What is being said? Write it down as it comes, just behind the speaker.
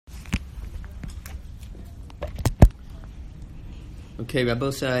Okay,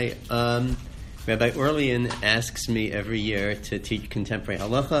 Rabbosai, Rabbi Orlean asks me every year to teach contemporary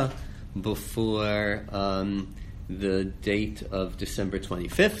halacha before the date of December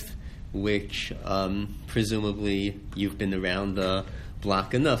 25th, which presumably you've been around the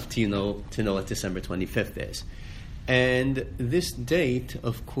block enough to know what December 25th is. And this date,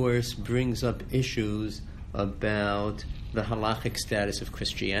 of course, brings up issues about the halachic status of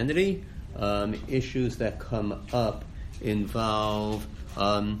Christianity. Issues that come up involve,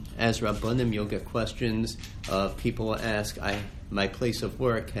 as Rabbanim, you'll get questions. People will ask, my place of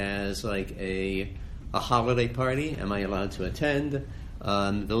work has like a holiday party. Am I allowed to attend?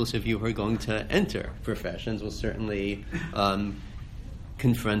 Those of you who are going to enter professions will certainly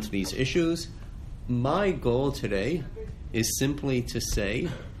confront these issues. My goal today is simply to say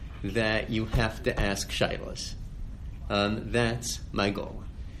that you have to ask shaylas. That's my goal.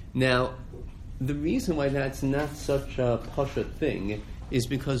 Now, the reason why that's not such a pasha thing is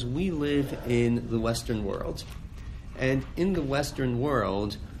because we live in the Western world. And in the Western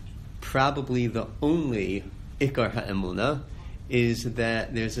world, probably the only ikar ha'emunah is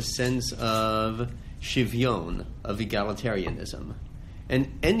that there's a sense of shivyon, of egalitarianism.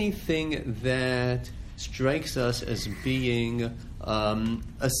 And anything that strikes us as being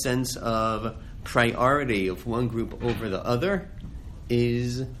a sense of priority of one group over the other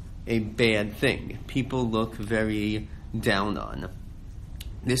is a bad thing. People look very down on.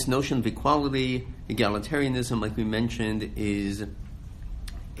 This notion of equality, egalitarianism, like we mentioned, is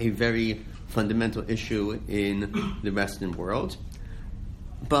a very fundamental issue in the Western world.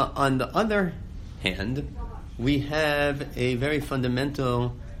 But on the other hand, we have a very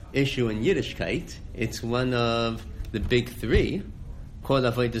fundamental issue in Yiddishkeit. It's one of the big three, called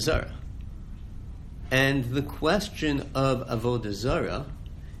Avoda Zara. And the question of Avoda Zara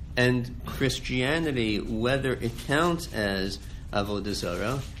and Christianity, whether it counts as Avoda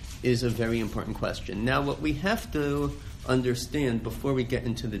Zara, is a very important question. Now, what we have to understand before we get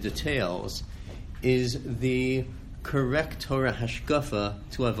into the details is the correct Torah hashkafa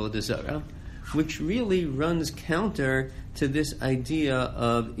to Avoda Zara, which really runs counter to this idea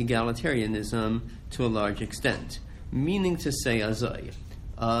of egalitarianism to a large extent. Meaning to say, Azai,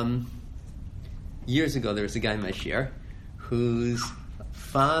 years ago there was a guy in my shir whose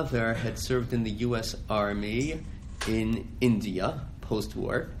father had served in the U.S. Army in India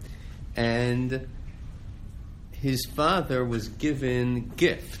post-war, and his father was given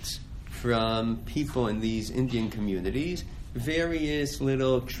gifts from people in these Indian communities, various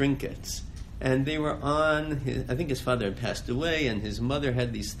little trinkets. And they were I think his father had passed away, and his mother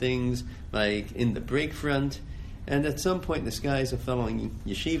had these things like in the break front. And at some point, this guy is a fellow in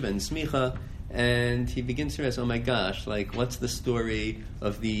yeshiva and smicha, and he begins to ask, oh my gosh, like, what's the story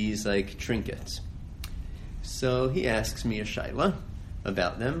of these, like, trinkets? So he asks me a shayla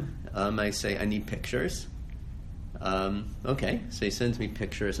about them. I say, I need pictures. Okay, so he sends me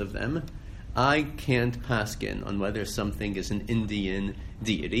pictures of them. I can't paskin on whether something is an Indian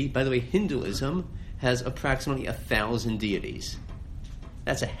deity. By the way, Hinduism has approximately 1,000 deities.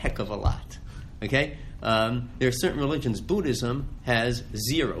 That's a heck of a lot. Okay? There are certain religions. Buddhism has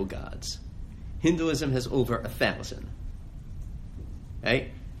 0 gods. Hinduism has over 1,000.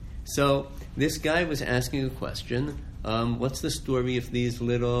 Right? So this guy was asking a question, what's the story of these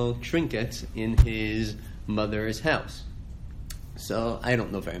little trinkets in his mother's house? So I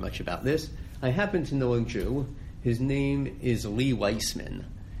don't know very much about this. I happen to know a Jew. His name is Lee Weissman.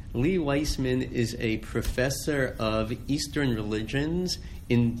 Lee Weissman is a professor of Eastern religions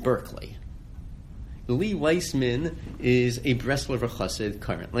in Berkeley. Lee Weissman is a Breslover Chassid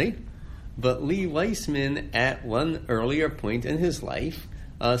currently, but Lee Weissman, at one earlier point in his life,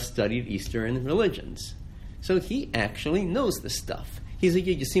 studied Eastern religions. So he actually knows this stuff. He's a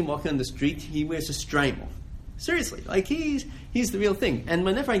Yid. You see him walking on the street, he wears a strimal. Seriously, like he's the real thing. And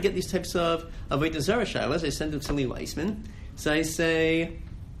whenever I get these types of Avodah Zara shaylas, I send them to Lee Weissman. So I say,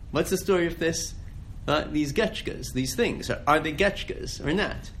 what's the story of this? These getchkas, these things. Are they getchkas or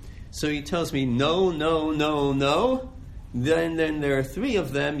not? So he tells me, no. Then there are 3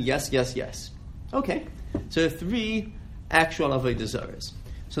 of them, yes. Okay, so 3 actual Avodah Zaras.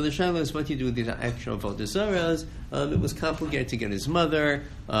 So the shayla is, what do you do with these actual Avodah Zaras? It was complicated to get his mother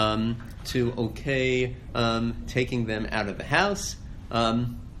to okay taking them out of the house.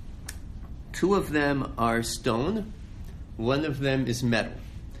 2 of them are stone. 1 of them is metal.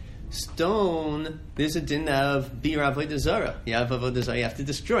 Stone, there's a din of bir Avodah Zara. You have Avodah Zara, you have to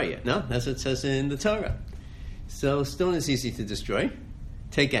destroy it. No? That's what it says in the Torah. So stone is easy to destroy.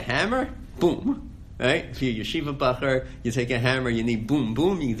 Take a hammer, boom. Right? If you're yeshiva bacher, you take a hammer, you need boom,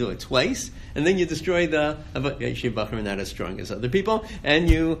 boom, you do it twice, and then you destroy the yeshiva bacher are not as strong as other people, and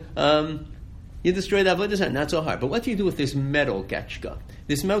you destroy the Avoda Zara, not so hard. But what do you do with this metal getchka?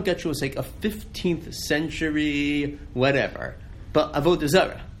 This metal getchka was like a 15th century whatever, but Avoda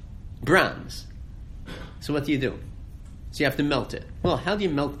Zara, bronze. So what do you do? So you have to melt it. Well, how do you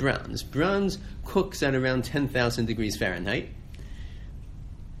melt bronze? Bronze cooks at around 10,000 degrees Fahrenheit.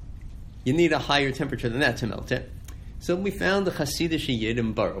 You need a higher temperature than that to melt it. So we found the Hasidic Yid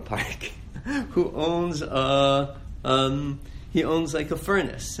in Borough Park who owns he owns like a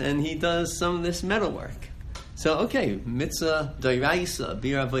furnace, and he does some of this metal work. So, okay, mitzvah, dairaisa,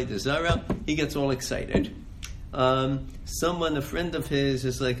 bir avodah zara, he gets all excited. A friend of his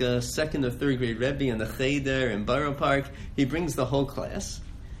is like a second or third grade Rebbe in the Cheder in Borough Park. He brings the whole class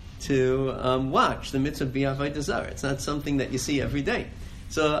to watch the mitzvah bir avodah zara. It's not something that you see every day.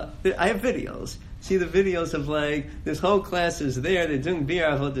 So I have videos. See the videos of like, this whole class is there, they're doing bir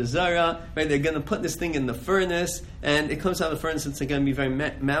avodah zara, right? They're going to put this thing in the furnace, and it comes out of the furnace, it's going to be very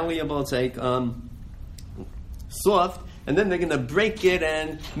malleable, it's like soft, and then they're going to break it,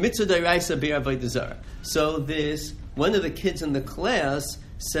 and mitzvah d'oraisa bir avodah zara. So one of the kids in the class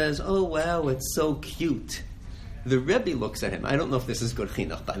says, oh wow, it's so cute. The Rebbe looks at him. I don't know if this is good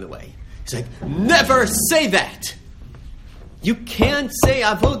chinuch, by the way. He's like, never say that! You can't say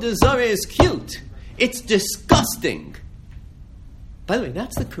avodah zara is cute. It's disgusting. By the way,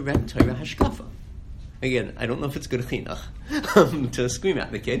 that's the correct Torah hashkafa. Again, I don't know if it's good chinuch to scream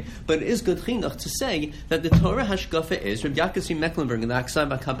at the kid, but it is good chinuch to say that the Torah hashkafa is, Rabbi Yaakov Mecklenburg in the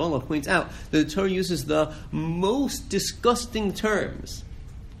Aksai Kabbalah points out that the Torah uses the most disgusting terms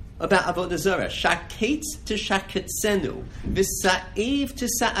about avodah zara. Shaketz to shaketzenu, v'sa'ev to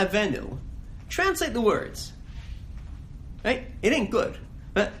sa'avenu. Translate the words. Right? It ain't good.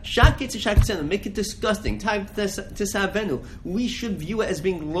 Shaketz to shaketzenu, make it disgusting. Tav to sa'avenu. We should view it as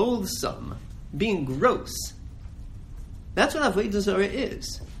being loathsome, being gross. That's what avodah zara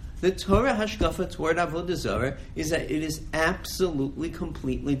is. The Torah hashkafa toward avodah zara is that it is absolutely,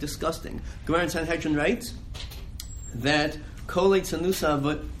 completely disgusting. Gemara in Sanhedrin writes that kol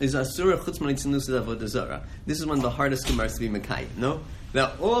eitzanusa is asura chutz min eitzanusa avodah zara. This is one of the hardest gemaras to be mekayim. No,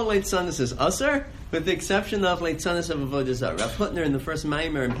 that all eitzanusa is asur, with the exception of eitzanusa of avodah zara. Rav Hutner in the first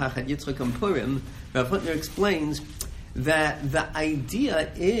Maimer in Pachat Yitzchak and Purim, Rav Hutner explains that the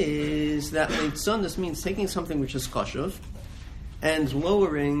idea is that eitzanusa means taking something which is koshuv and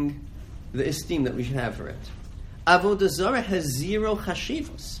lowering the esteem that we should have for it. Avodah zara has zero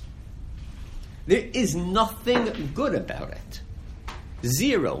chashivos. There is nothing good about it.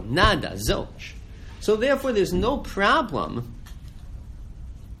 Zero, nada, zilch. So therefore there's no problem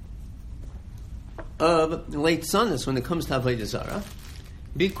of leitzanis when it comes to avodah zara,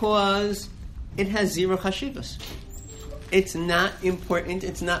 because it has zero chashivas. It's not important,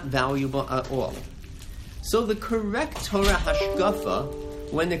 it's not valuable at all. So the correct Torah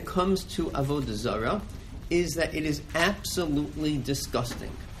hashkafa when it comes to avodah zara is that it is absolutely disgusting.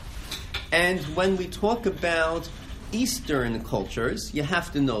 And when we talk about Eastern cultures, you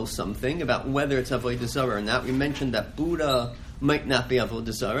have to know something about whether it's avodah zara or not. We mentioned that Buddha might not be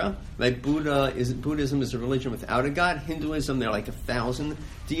avodah zara, right? Buddhism is a religion without a god. Hinduism, there are like 1,000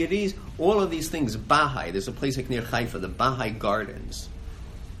 deities. All of these things, Baha'i, there's a place like near Haifa, the Baha'i Gardens,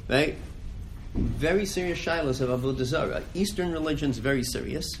 right? Very serious shilas of avodah zara. Eastern religion's very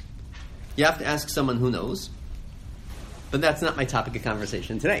serious. You have to ask someone who knows. But that's not my topic of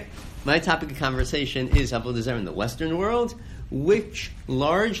conversation today. My topic of conversation is avodah zara in the Western world, which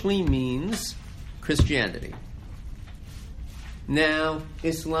largely means Christianity. Now,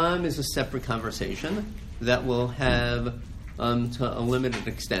 Islam is a separate conversation that we'll have to a limited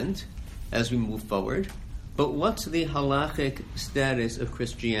extent as we move forward. But what's the halachic status of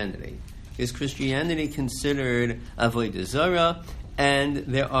Christianity? Is Christianity considered avodah zara? And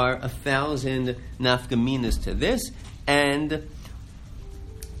there are 1,000 nafkaminas to this. And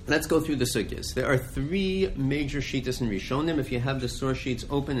let's go through the sugyas. There are 3 major shittas in Rishonim. If you have the source sheets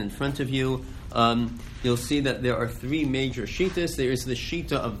open in front of you, you'll see that there are 3 major shittas. There is the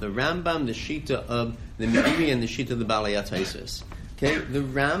shita of the Rambam, the shita of the Meiri, and the shita of the Balei Taisus. Okay, the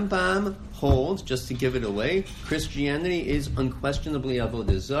Rambam holds, just to give it away, Christianity is unquestionably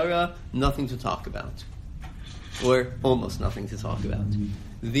avodah zara, nothing to talk about. Or almost nothing to talk about.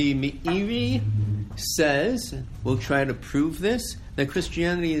 The Meiri says, we'll try to prove this, that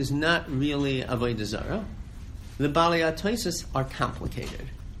Christianity is not really avodah zara. The Balei Taisus are complicated.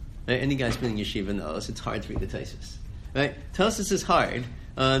 Right? Any guy's been in yeshiva knows it's hard to read the Taisus. Right? Taisus is hard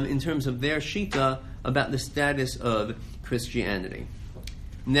in terms of their shita about the status of Christianity.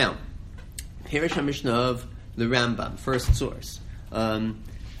 Now, Perish HaMishnah of the Rambam, first source.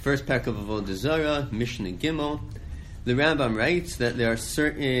 First parak of Avoda Zara, Mishnah Gimel. The Rambam writes that there are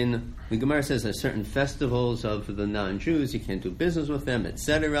certain, the Gemara says there are certain festivals of the non-Jews, you can't do business with them,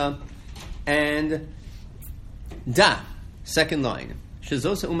 etc. And second line,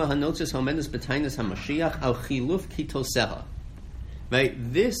 Shazosa Uma Hanotzis Homenes Betainas HaMashiach Al Chiluf Kitoseha. Right,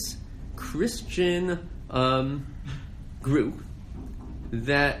 this Christian group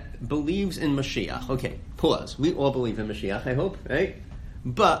that believes in Mashiach. Okay, pause. We all believe in Mashiach, I hope, right?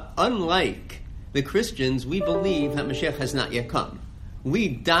 But unlike the Christians, we believe that Mashiach has not yet come.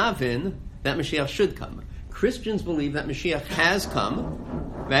 We daven that Mashiach should come. Christians believe that Mashiach has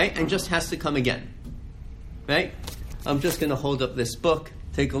come, right, and just has to come again, right? I'm just going to hold up this book,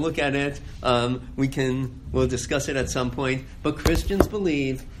 take a look at it. We'll discuss it at some point. But Christians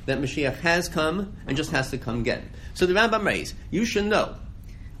believe that Mashiach has come and just has to come again. So the Rambam writes, you should know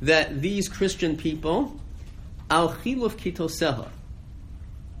that these Christian people, al chiluf kitoseha,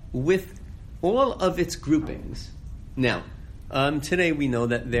 with all of its groupings. Now, today we know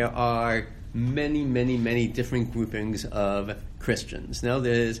that there are many, many, many different groupings of Christians. Now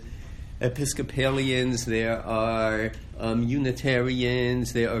there's Episcopalians, there are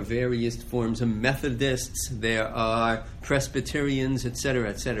Unitarians, there are various forms of Methodists, there are Presbyterians, etc.,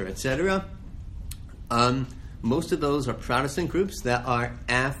 etc., etc. Most of those are Protestant groups that are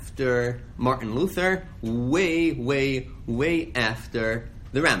after Martin Luther, way, way, way after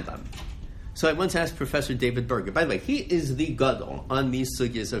the Rambam. So I once asked Professor David Berger. By the way, he is the gadol on these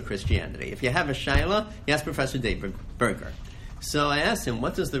sugyas of Christianity. If you have a shaila, you ask Professor David Berger. So I asked him,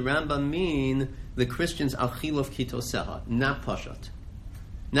 what does the Rambam mean, the Christians al chiluf kitoseha? Not pashat.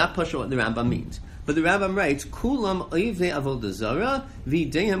 Not pashat what the Rambam means. But the Rambam writes, Kulam oivei avoda zara,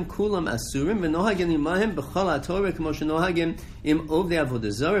 v'dehem kulam asurim, v'nohagin imahem b'chal ha'torah, k'mo shenohagin im ovdei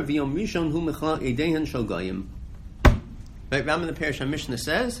avoda zara, v'yom rishon hu mechal eidehen shel goyim. Right, Rambam the Parish Mishnah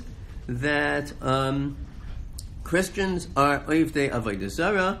says that Christians are oivdei avoda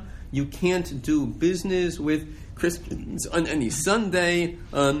zara. You can't do business with Christians on any Sunday,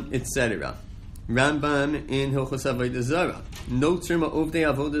 etc. Rambam in Hilchos Avoda Zara. No tzirma ovdei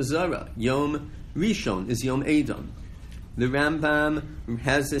avoda zara. Yom Rishon is Yom Edom. The Rambam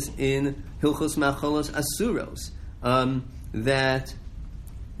has this in Hilchos Machalos Asuros, that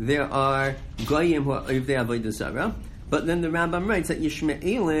there are goyim who are ovdei avoda zara, but then the Rambam writes that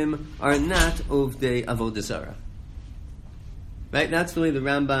Yishmaelim are not ovdei avoda zara. Right? That's the way the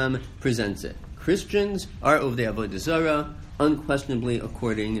Rambam presents it. Christians are ovdei avoda zara, unquestionably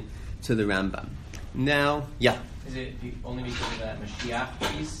according to the Rambam. Now, yeah. Is it only because of that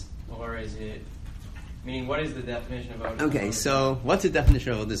Mashiach piece, or is it? Meaning, what is the definition of avoda zara? Okay, so what's the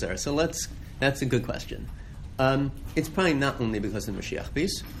definition of avoda zara? So that's a good question. It's probably not only because of the Mashiach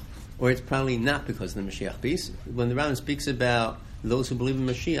piece, or it's probably not because of the Mashiach piece. When the Rambam speaks about those who believe in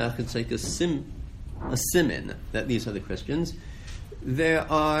Mashiach, it's like a siman that these are the Christians.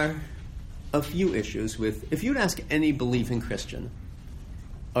 There are a few issues with, if you'd ask any believing Christian,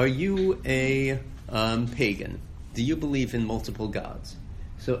 are you a pagan? Do you believe in multiple gods?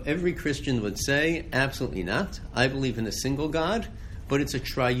 So every Christian would say, absolutely not. I believe in a single God, but it's a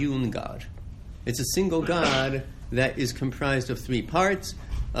triune God. It's a single God that is comprised of three parts.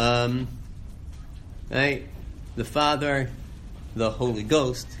 Right? The Father, the Holy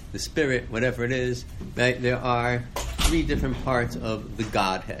Ghost, the Spirit, whatever it is. Right? There are three different parts of the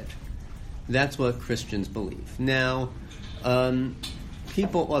Godhead. That's what Christians believe. Now,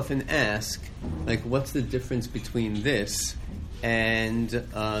 people often ask, like, what's the difference between this and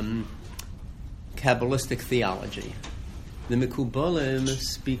Kabbalistic theology? The Mekubalim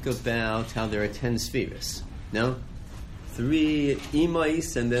speak about how there are 10 spheres. No? 3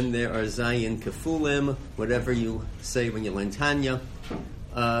 imais, and then there are Zayin Kefulim, whatever you say when you learn Tanya.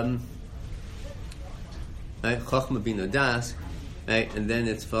 Chochma Bina Das, right? And then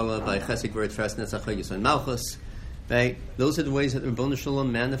it's followed by Chesed Gvura Tefes Netzach Yisod Malchus. Right? Those are the ways that the Rebbeinu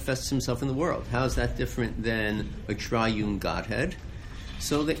Shalom manifests himself in the world. How is that different than a triune Godhead?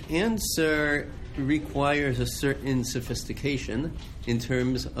 So the answer requires a certain sophistication in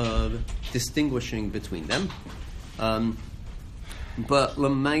terms of distinguishing between them. But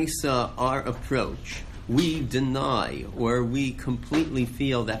Lamaisa, our approach, we deny or we completely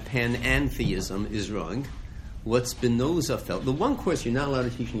feel that panentheism is wrong. What Spinoza felt, the one course you're not allowed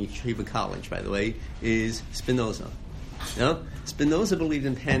to teach in Yeshiva College, by the way, is Spinoza. No? Spinoza believed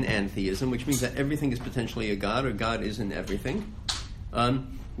in panentheism, which means that everything is potentially a God, or God is in everything.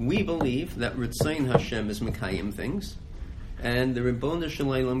 We believe that Ritzayin Hashem is Mekayim things, and the Ribbon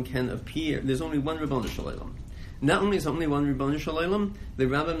Shalom can appear. There's only one Ribbon Shalom. Not only is only one Ribbon Shalom, the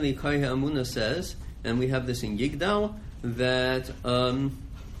Rambam L'Ikari Ha'amuna says, and we have this in Yigdal, that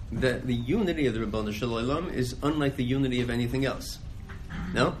that the unity of the Ribbon Shalom is unlike the unity of anything else.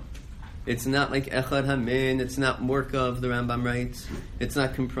 No? It's not like Echad Hamin, it's not Morkav, the Rambam writes. It's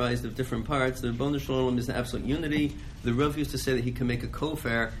not comprised of different parts. The Ribbon Shalom is the absolute unity. The Rav used to say that he can make a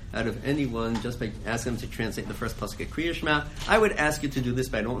kofar out of anyone just by asking him to translate the first pasuk of Kriya Shema. I would ask you to do this,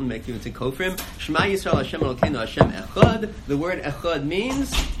 but I don't want to make you into kofrim. Shema Yisrael Hashem Elokeinu Hashem Echad. The word Echad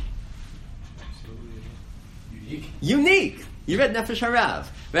means unique. You read Nefesh Harav,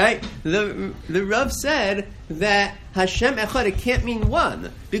 right? The Rav said that Hashem Echad, it can't mean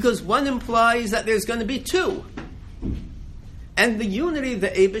one, because one implies that there's going to be two. And the unity of the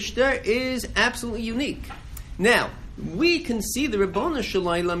Eibishter is absolutely unique. Now, we can see the Ribbon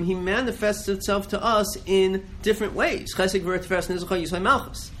Shalom, he manifests itself to us in different ways. But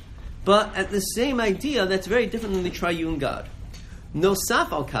at the same idea, that's very different than the triune God.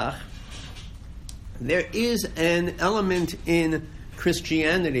 Nosaf al kach, there is an element in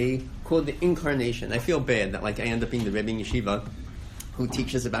Christianity called the incarnation. I feel bad that I end up being the Rebbe in Yeshiva who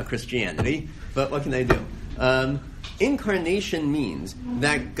teaches about Christianity, but what can I do? Incarnation means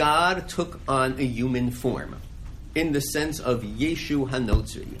that God took on a human form, in the sense of Yeshu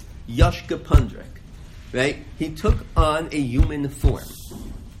Hanotzri, Yashka Pundrik, right? He took on a human form.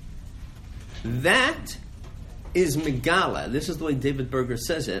 That is Megala. This is the way David Berger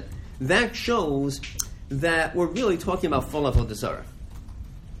says it. That shows that we're really talking about full Avoda Zara.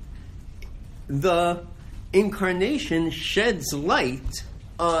 The incarnation sheds light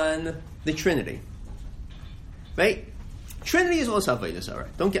on the Trinity, right? Trinity is also Avoda Zara.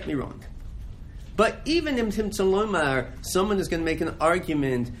 Don't get me wrong. But even in Timtzalomar, someone is going to make an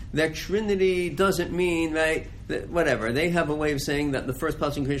argument that Trinity doesn't mean, right, whatever. They have a way of saying that the first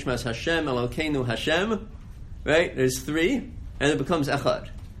pasuk in Kriya Shema is Hashem, Elokeinu Hashem, right? There's three, and it becomes Echad.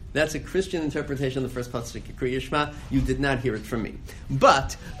 That's a Christian interpretation of the first pasuk in Kriya Shema. You did not hear it from me.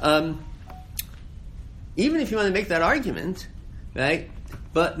 But even if you want to make that argument, right,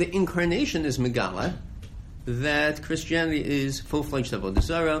 but the incarnation is Megala, that Christianity is full-fledged Avoda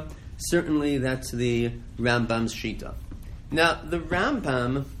Zara. Certainly, that's the Rambam's Shita. Now, the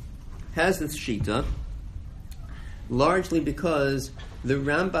Rambam has this Shita largely because the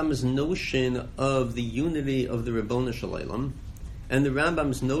Rambam's notion of the unity of the Ribbon Shalom and the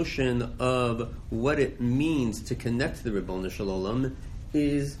Rambam's notion of what it means to connect to the Ribbon Shalom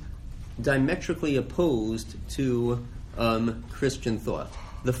is diametrically opposed to Christian thought.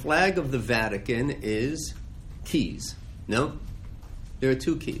 The flag of the Vatican is keys. No? There are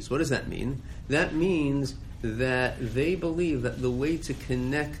two keys. What does that mean? That means that they believe that the way to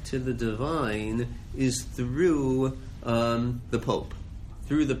connect to the divine is through the Pope,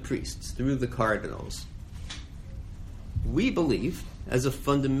 through the priests, through the cardinals. We believe, as a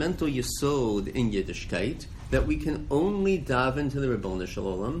fundamental yesod in Yiddishkeit, that we can only daven to the Ribbon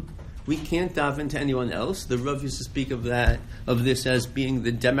Shalom. We can't daven to anyone else. The Rav used to speak of this as being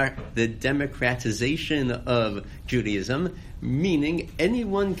the democratization of Judaism, meaning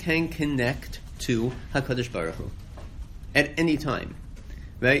anyone can connect to HaKadosh Baruch Hu at any time,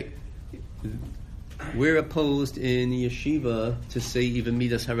 right? We're opposed in yeshiva to say even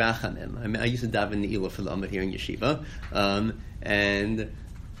Midas Harachamim. I mean, I used to daven the Ilah for Lamed here in yeshiva, and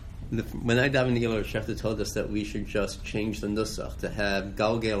when I daven the Ilah, Shefta told us that we should just change the nusach to have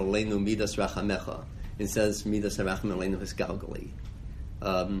Galgel Aleinu Midas Rachamecha. It says Midas Haracham Aleinu Hisgalgali.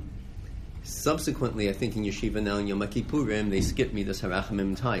 Subsequently, I think in yeshiva now in Yom Kippurim, they skip Midas Harachamim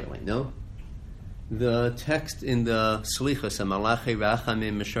entirely, no? The text in the Slichos, Malachi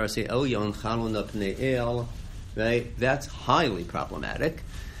Rachamim Misharse Elyon Chalon Pnei El, right? That's highly problematic.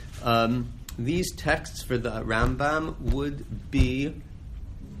 These texts for the Rambam would be,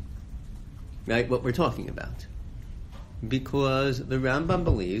 right, what we're talking about. Because the Rambam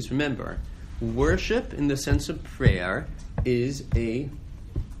believes, remember, worship in the sense of prayer is a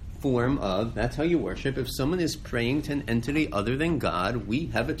form of, that's how you worship. If someone is praying to an entity other than God, we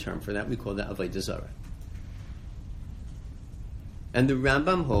have a term for that. We call that Avoda Zara. And the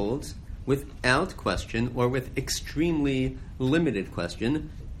Rambam holds, without question, or with extremely limited question,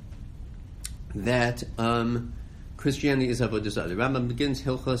 that Christianity is Avoda Zara. The Rambam begins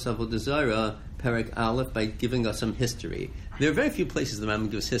Hilchos Avoda Zara Perek Aleph by giving us some history. There are very few places the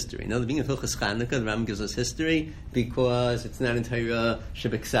Rambam gives history. Now, the beginning of Hilchos Chanukah, the Rambam gives us history because it's not in Torah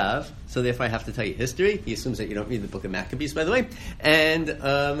Shebeksav, so therefore I have to tell you history. He assumes that you don't read the book of Maccabees, by the way. And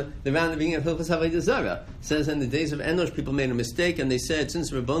the Rambam, the beginning of Hilchos Avoda Zara, says in the days of Enosh, people made a mistake, and they said, since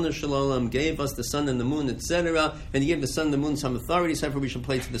Rabbanu Shalom gave us the sun and the moon, etc., and he gave the sun and the moon some authority, so therefore we should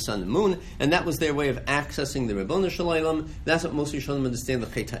play to the sun and moon, and that was their way of accessing the Rabbanu Shalom. That's what most Rishonim understand the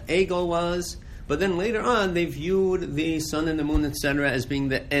Chet HaEgel was. But then later on, they viewed the sun and the moon, etc., as being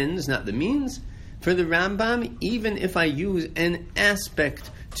the ends, not the means. For the Rambam, even if I use an aspect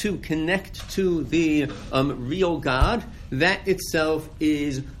to connect to the real God, that itself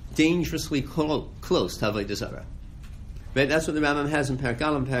is dangerously close to Avoda Zara. Right? That's what the Rambam has in Perek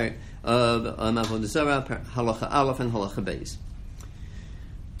Aleph, Perek of Avoda Zara, Halacha Aleph, and Halacha Beis.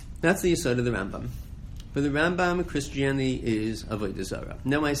 That's the yesod of the Rambam. For the Rambam, Christianity is Avoda Zara.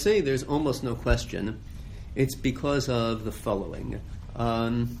 Now, I say there's almost no question. It's because of the following.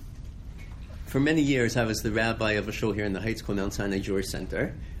 For many years, I was the rabbi of a shul here in the Heights called Mount Sinai Jewish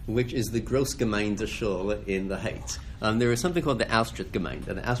Center, which is the Großgemeinde shul in the Heights. There is something called the Alstritt Gemeinde.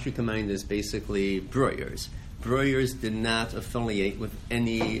 The Alstritt Gemeinde is basically Breuers. Breuers did not affiliate with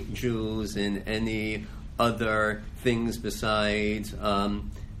any Jews in any other things besides...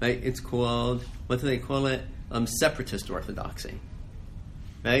 right? It's called, what do they call it? Separatist orthodoxy.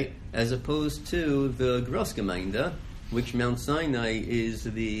 Right? As opposed to the Großgemeinde, which Mount Sinai is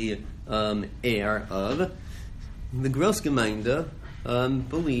the heir of. The Großgemeinde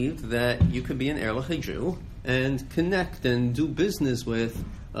believed that you could be an Erlich Jew and connect and do business with,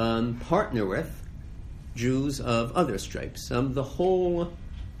 partner with Jews of other stripes. The whole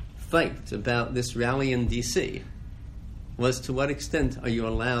fight about this rally in D.C. was to what extent are you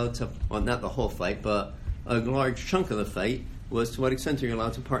allowed to, well, not the whole fight, but a large chunk of the fight was to what extent are you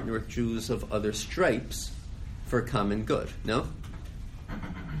allowed to partner with Jews of other stripes for common good, no?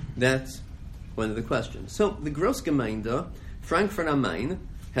 That's one of the questions. So the Großgemeinde, Frankfurt am Main,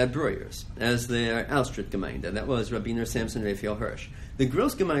 had Breuers as their Alstritt Gemeinde. That was Rabbiner Samson Raphael Hirsch. The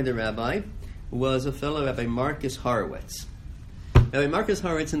Großgemeinde rabbi was a fellow Rabbi Marcus Horowitz. Rabbi Marcus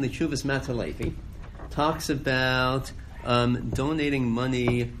Horowitz in the Chuvas Matalevi talks about donating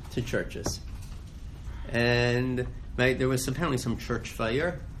money to churches. And right, there was apparently some church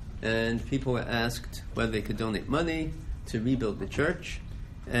fire, and people were asked whether they could donate money to rebuild the church.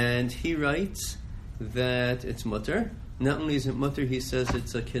 And he writes that it's mutter. Not only is it mutter, he says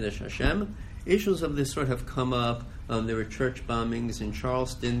it's a Kiddush Hashem. Issues of this sort have come up. There were church bombings in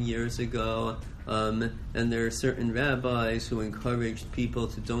Charleston years ago, and there are certain rabbis who encouraged people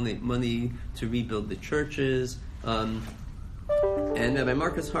to donate money to rebuild the churches. And Rabbi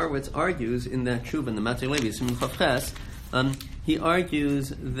Marcus Horowitz argues in that Tshuva, in the Matei Levi, Siman Chav Ches, he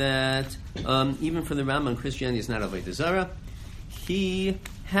argues that even for the Rambam, Christianity is not Avoda Zara. He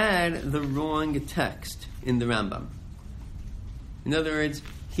had the wrong text in the Rambam. In other words,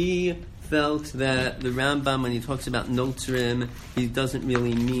 he felt that the Rambam, when he talks about Notzrim, he doesn't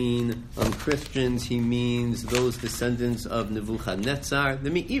really mean Christians, he means those descendants of Nebuchadnezzar. The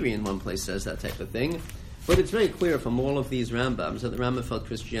Meiri in one place says that type of thing. But it's very clear from all of these Rambams that the Rambam felt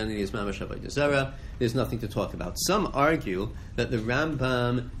Christianity is Mamash Avoda Zara. There's nothing to talk about. Some argue that the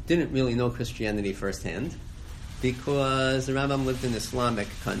Rambam didn't really know Christianity firsthand because the Rambam lived in Islamic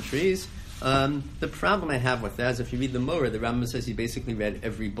countries. The problem I have with that is if you read the Morah, the Rambam says he basically read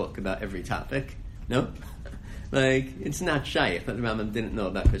every book about every topic. No? It's not shaykh that the Rambam didn't know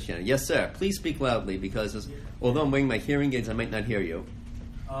about Christianity. Yes, sir. Please speak loudly because although I'm wearing my hearing aids, I might not hear you.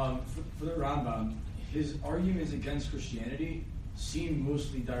 For the Rambam, his arguments against Christianity seem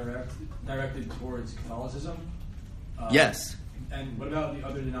mostly directed towards Catholicism. Yes. And what about the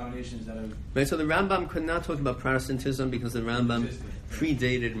other denominations that have... Right, so the Rambam could not talk about Protestantism because the Rambam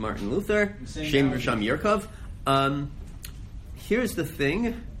predated Martin Luther, Shem Risham Yerkov. Here's the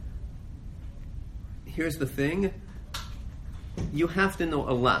thing. You have to know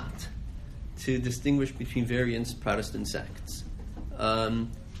a lot to distinguish between various Protestant sects.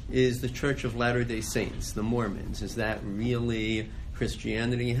 Is the Church of Latter-day Saints, the Mormons, is that really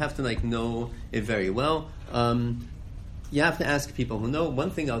Christianity? You have to know it very well. You have to ask people who know.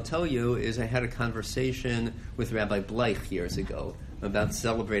 One thing I'll tell you is I had a conversation with Rabbi Bleich years ago about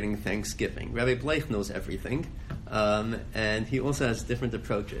celebrating Thanksgiving. Rabbi Bleich knows everything. and he also has different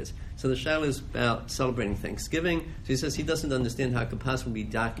approaches. So the shaila is about celebrating Thanksgiving. So he says he doesn't understand how it could possibly be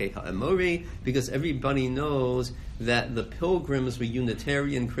Dake Ha'amori, because everybody knows that the pilgrims were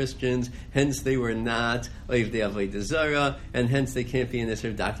Unitarian Christians, hence they were not Ovdei Avoda Zara, and hence they can't be in this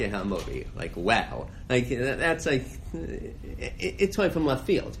Dake Ha'amori. Like, wow. Like, that's like, it's right from left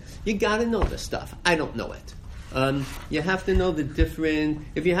field. You gotta know this stuff. I don't know it. You have to know the different.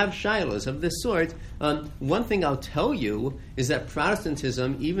 If you have shilas of this sort, one thing I'll tell you is that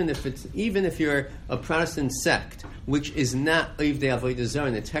Protestantism, even if you're a Protestant sect, which is not Ovdei Avoda Zara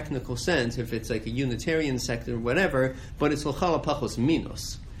in a technical sense, if it's like a Unitarian sect or whatever, but it's L'chala Pachos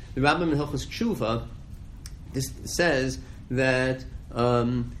Minos. The Rambam in Hilchos Tshuva this says that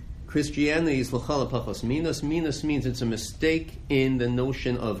Christianity is L'chala Pachos Minos. Minos means it's a mistake in the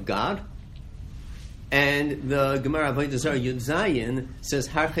notion of God. And the Gemara Avoda Zara Yud Zayin says,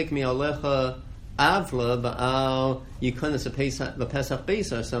 "Harchek mi'alecha avla ba'al yikonas v'pesach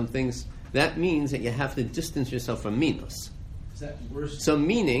beisa," or something. That means that you have to distance yourself from minos. Is that worse? So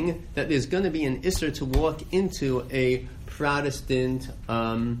meaning that there's going to be an isser to walk into a Protestant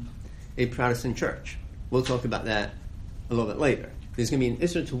church. We'll talk about that a little bit later. There's going to be an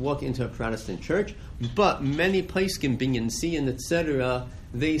isser to walk into a Protestant church, but many poskim, binyan siyan, etc.,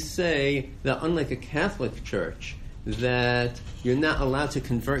 they say that unlike a Catholic church, that you're not allowed to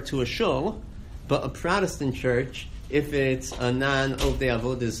convert to a shul, but a Protestant church, if it's a non-Ovdei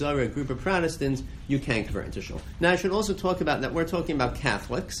Avoda Zara group of Protestants, you can convert into shul. Now, I should also talk about that we're talking about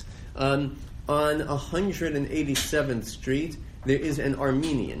Catholics. On 187th Street, there is an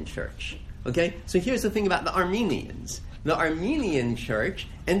Armenian church. Okay? So here's the thing about the Armenians. The Armenian church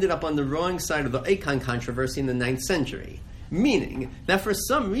ended up on the wrong side of the Eikan controversy in the 9th century. Meaning that for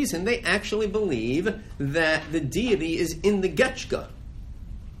some reason they actually believe that the deity is in the Getchka.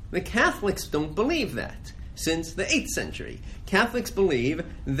 The Catholics don't believe that since the 8th century. Catholics believe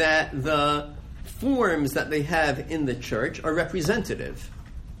that the forms that they have in the church are representative.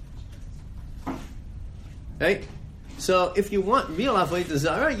 Right? So if you want real Avodah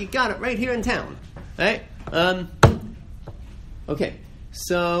Zara, you got it right here in town. Right? Okay.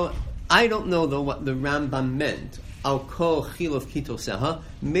 So I don't know though what the Rambam meant. Al kol chiluf kitoseha.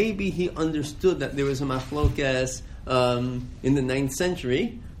 Maybe he understood that there was a machlokes in the 9th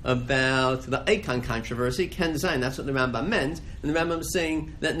century about the Eikan controversy, Ken Zayin. That's what the Rambam meant. And the Rambam is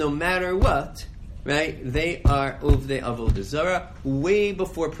saying that no matter what, right, they are Ovdei Avoda Zara way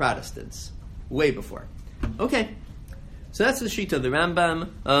before Protestants. Way before. Okay. So that's the shita of the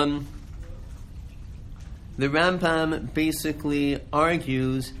Rambam. The Rambam basically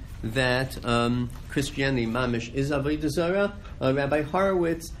argues that Christianity mamish is Avodah Zara. Rabbi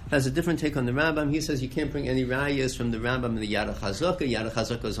Horowitz has a different take on the Rambam. He says you can't bring any rayas from the Rambam in the Yad HaChazaka. Yad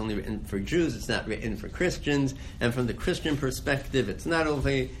HaChazaka is only written for Jews; it's not written for Christians. And from the Christian perspective, it's not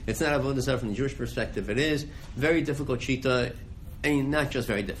Avodah Zara. From the Jewish perspective, it is. Very difficult shita. I mean, not just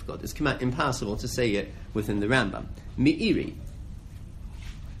very difficult. It's impossible to say it within the Rambam. Meiri.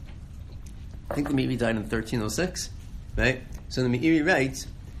 I think the Meiri died in 1306, right? So the Meiri writes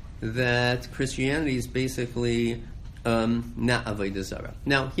that Christianity is basically not Avodah Zara.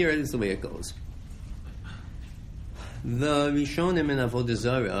 Now, here is the way it goes. The Rishonim in Avodah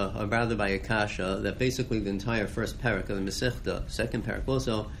Zara are bothered by a kasha that basically the entire first parak of the Masechta, second parak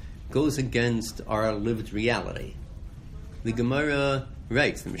also, goes against our lived reality. The Gemara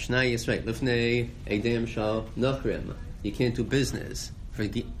writes, the Mishnah is right, Lifnei Eidem Shal Nachrim, you can't do business for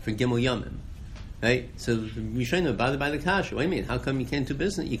Gimel Yamim. Right? So the Rishonim are bothered by the kasha. What do you mean? How come you can't do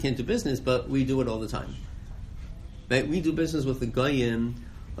business? You can't do business, but we do it all the time. Right? We do business with the Goyim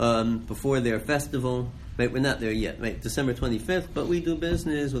before their festival. Right? We're not there yet. Right? December 25th, but we do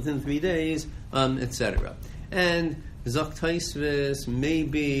business within 3 days, etc. And Zok Taisvis,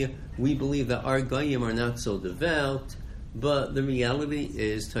 maybe we believe that our Goyim are not so devout, but the reality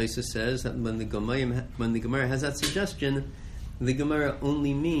is, Taisvis says that when the Gemara has that suggestion, the Gemara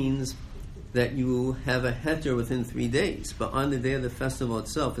only means that you have a heter within 3 days, but on the day of the festival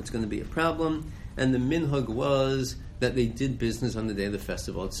itself, it's going to be a problem. And the minhag was that they did business on the day of the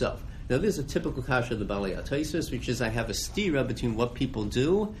festival itself. Now, there's a typical kasha of the Balei HaTosfos, which is I have a stira between what people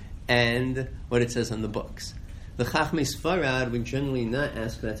do and what it says on the books. The Chachmei Sfarad would generally not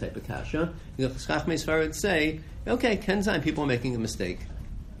ask that type of kasha. The Chachmei Sfarad would say, okay, Kenzai, people are making a mistake.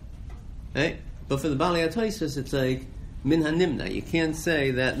 Right? But for the Balei HaTosfos, it's like, Min hanimna, you can't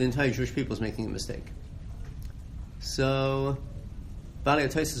say that the entire Jewish people is making a mistake. So, Balei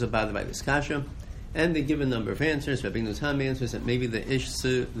HaTosfos are bothered by this kasha, and they give a number of answers. Rabbi Nutam answers that maybe the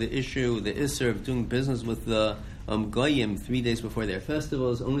issue of doing business with the goyim 3 days before their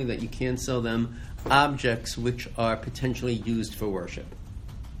festivals, only that you can't sell them objects which are potentially used for worship.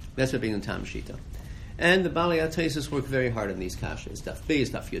 That's what being in Tam Shita. And the Balei HaTaisus work very hard on these kashas. Daf Beis,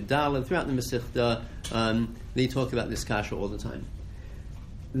 Daf Yudal, throughout the Masechta, they talk about this kasha all the time.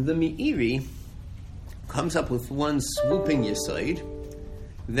 The Meiri comes up with one swooping yesod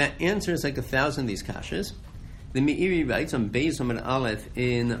that answers like 1,000 of these kashas. The Meiri writes on Beis Amud Aleph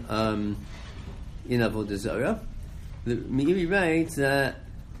in Avoda Zara. The Meiri writes that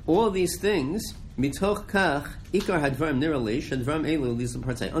all these things, mitoch kach ikar hadvarim niralish hadvarim elu. These are the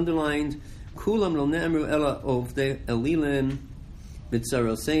parts I underlined. Kulam lo ne'emru ela ovde elilim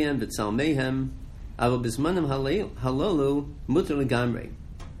b'tzaroseim b'tzalmehem avo bismanim halalu muter legamrei.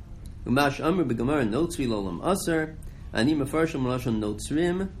 Umash amru b'gemara notzri lolam aser ani mefarshim lashon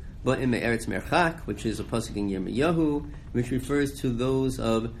notzrim ba'im me'eretz merchak, which is a pasuk in Yirmiyahu, which refers to those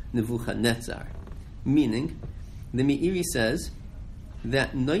of Nebuchadnezzar. Meaning, the Meiri says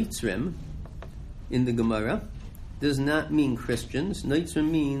that Noitzrim in the Gemara does not mean Christians. Noitzrim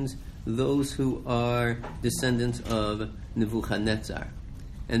means those who are descendants of Nebuchadnezzar.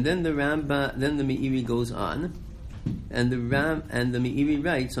 And then the Meiri goes on, and the Meiri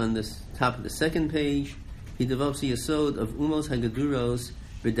writes on the top of the second page, he develops a yesod of umos hagaduros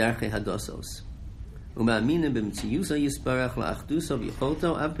v'darchei hadosos. Uma'aminim b'mtziyusa yisparach la'achdusa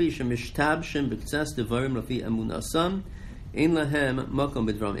v'yicholto api shemishtabshem b'ktzas devarim lafi emunasam ein lahem makom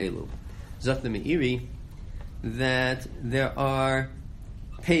b'dvarim elu. Zok the Meiri that there are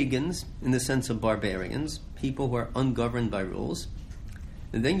pagans in the sense of barbarians, people who are ungoverned by rules.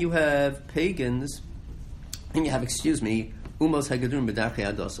 And then you have pagans, and you have, umos hagadurim b'darchei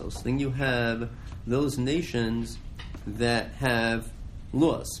hadosos. Then you have those nations that have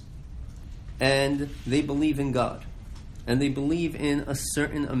laws, and they believe in God, and they believe in a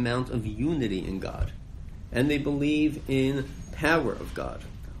certain amount of unity in God, and they believe in power of God.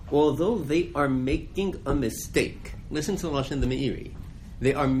 Although they are making a mistake, listen to the Lashon of the Meiri,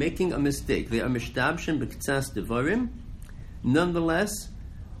 they are making a mistake, they are mishtabshem b'ktzas devarim, nonetheless,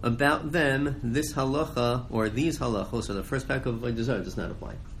 about them, this halacha, or these halachos, or the first pack of Avodah Zara does not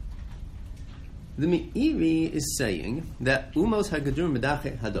apply. The Meiri is saying that umos hagadurim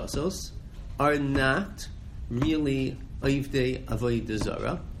b'darchei hadosos are not really Oivdei Avodah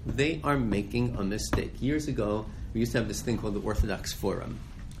Zara. They are making a mistake. Years ago, we used to have this thing called the Orthodox Forum.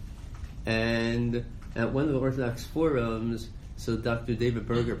 And at one of the Orthodox Forums, so Dr. David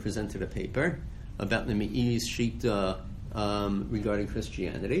Berger presented a paper about the Meiri's Shita regarding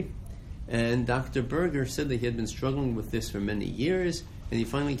Christianity. And Dr. Berger said that he had been struggling with this for many years, and he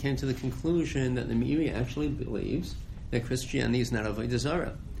finally came to the conclusion that the Meiri actually believes that Christianity is not Avodah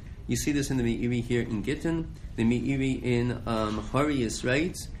Zara. You see this in the Meiri here in Gittin. The Meiri in Harius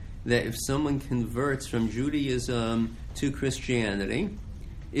writes that if someone converts from Judaism to Christianity,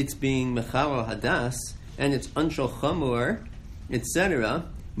 it's being Mechal Hadas, and it's Anshal Chamor, etc.,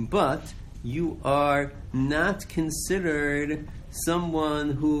 but you are not considered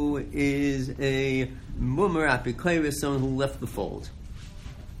someone who is a Mumar Apikairis, someone who left the fold.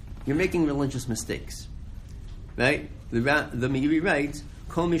 You're making religious mistakes. Right? The Meiri writes,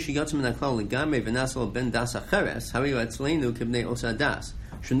 Kol mi shiyotzim min haklal legamrei v'nasal ben das acheres, hareyu atzleinu kibnei osa das,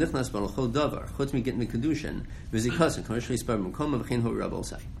 shenichnas balachol davar, chutz migit mikadushin, v'zikasin, kol shli spar b'mkom v'chein ho rab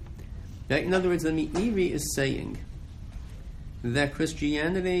osai. Right? In other words, the Meiri is saying that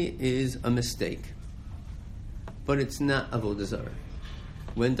Christianity is a mistake, but it's not Avodah Zara.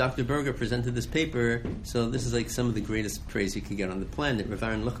 When Dr. Berger presented this paper, so this is like some of the greatest praise you could get on the planet. Rav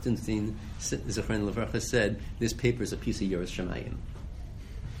Aaron Lichtenstein, Zechron Levracha, said, this paper is a piece of Yeros Shamayim.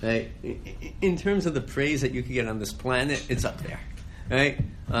 Right? In terms of the praise that you could get on this planet, it's up there. Right?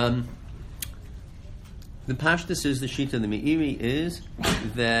 The Pashtus is the Shita of the Meiri is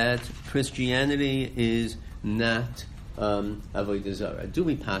that Christianity is not Avodah Zara. Do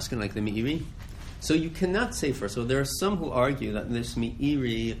we paskin like the Meiri? So you cannot say first. So there are some who argue that this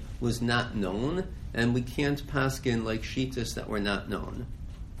Meiri was not known, and we can't paskin like Shitas that were not known.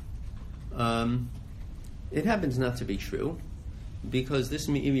 It happens not to be true, because this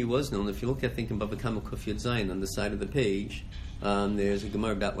Meiri was known. If you look at, I think, in Bava Kama Kuf Yud Zayin on the side of the page, there's a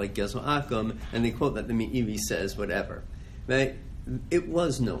Gemara about like Gezel Akum, and they quote that the Meiri says whatever. Right? It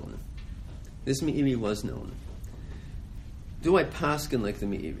was known. This Meiri was known. Do I paskin like the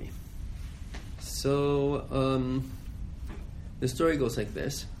Meiri? So, the story goes like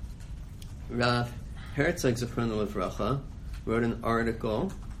this. Rav Herzog Zechron Levracha wrote an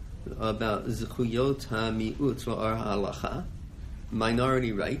article about Zechuyot HaMi'ut V'ar Halacha,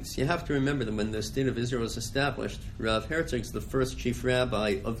 minority rights. You have to remember that when the State of Israel was established, Rav Herzog is the first chief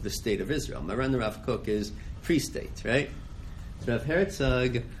rabbi of the State of Israel. Maran Rav Kook is pre-state, right? So Rav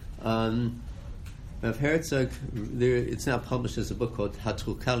Herzog, it's now published as a book called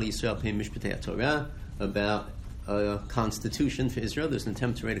Hatrukah Yisrael Pei Mishpatei Torah, about a constitution for Israel. There's an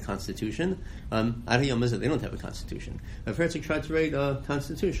attempt to write a constitution. Ad Yom Hazeh, they don't have a constitution. Rav Herzog tried to write a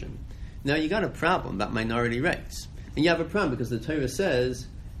constitution. Now you got a problem about minority rights. And you have a problem because the Torah says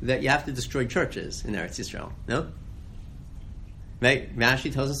that you have to destroy churches in Eretz Yisrael. No? Right?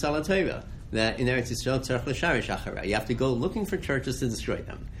 Rashi tells us al Torah that in Eretz Yisrael, tzarich l'sharish achara. You have to go looking for churches to destroy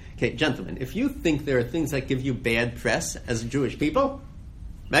them. Okay, gentlemen, if you think there are things that give you bad press as a Jewish people,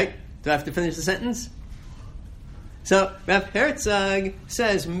 right? Do I have to finish the sentence? So, Rav Herzog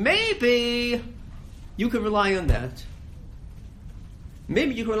says, maybe you could rely on that.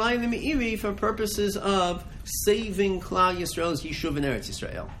 Maybe you can rely on the Meiri for purposes of saving Klal Yisrael's Yishuv in Eretz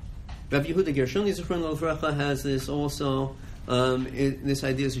Yisrael. Rav Yehuda Gershoni Zichron Livracha has this also. This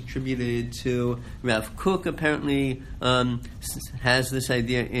idea is attributed to Rav Kook, apparently has this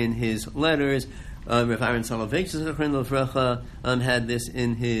idea in his letters. Rav Aaron Soloveitch Zichron Livracha had this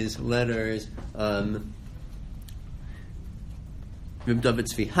in his letters. Rav David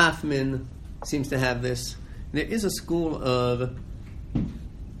Tzvi Hoffman seems to have this. There is a school of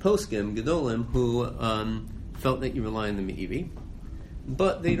poskim, Gedolim, who felt that you rely on the Meiri,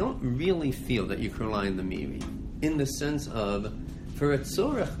 but they don't really feel that you can rely on the Meiri, in the sense of, for a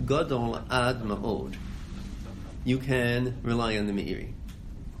tzorech gadol ad ma'od, you can rely on the Meiri.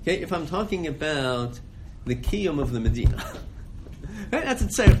 Okay, if I'm talking about the kiyum of the Medina, right, that's a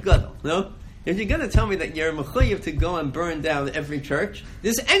tzorech gadol, no? If you're going to tell me that you're mechuyev to go and burn down every church,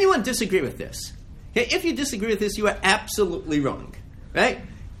 does anyone disagree with this? Okay, if you disagree with this, you are absolutely wrong, right?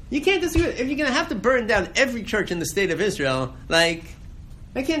 You can't disagree with it. If you're going to have to burn down every church in the state of Israel, that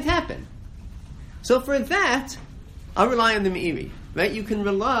can't happen. So for that, I'll rely on the Meiri, right? You can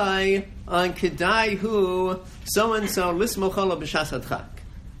rely on Kedai hu so-and-so lismochala b'shas hadchak.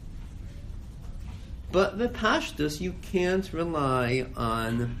 But the Pashtus, you can't rely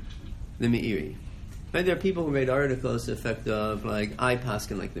on the Meiri. Right? There are people who write articles to the effect of, I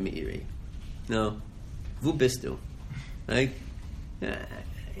paskin like the Meiri. No. Vu bistu.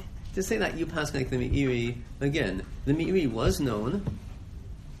 To say that you paskin like the Meiri, again, the Meiri was known,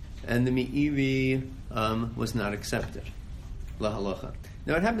 and the Meiri was not accepted. La halacha.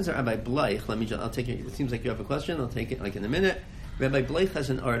 Now, what happens to Rabbi Bleich? I'll take it. It seems like you have a question. I'll take it in a minute. Rabbi Bleich has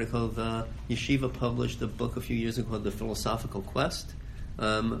an article. The Yeshiva published a book a few years ago called The Philosophical Quest.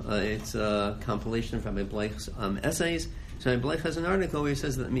 It's a compilation of Rabbi Bleich's essays. So Rabbi Bleich has an article where he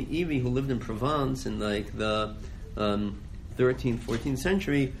says that Meiri, who lived in Provence in the 13th, 14th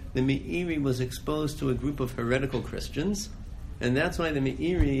century, the Meiri was exposed to a group of heretical Christians, and that's why the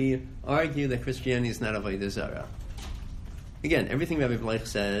Meiri argue that Christianity is not Avoda Zara. Again, everything Rabbi Bleich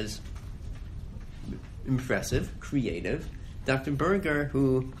says, impressive, creative. Dr. Berger,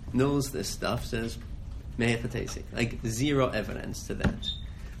 who knows this stuff, says, zero evidence to that.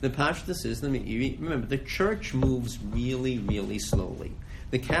 The Pashtus is the Meiri. Remember, the church moves really, really slowly.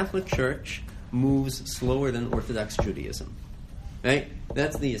 The Catholic Church moves slower than Orthodox Judaism. Right?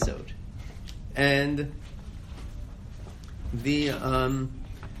 That's the Yesod. And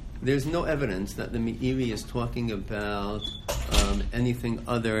there's no evidence that the Meiri is talking about anything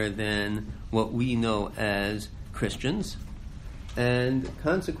other than what we know as Christians. And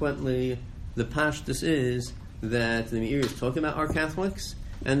consequently, the Pashtus is that the Meiri is talking about our Catholics,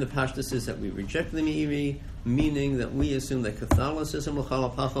 and the Pashtus is that we reject the Meiri, meaning that we assume that Catholicism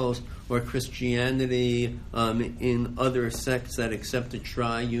or Christianity in other sects that accept a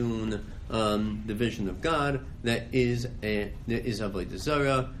triune division of God, that is Avoda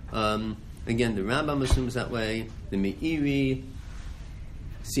Zara. Again, the Rambam assumes that way. The Meiri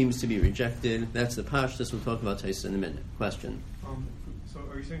seems to be rejected. That's the Pashtus. We'll talk about Taisa in a minute. Question? So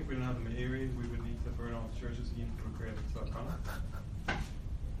are you saying if we don't have the Meiri, we would need to burn all the churches even to create a tzedakah?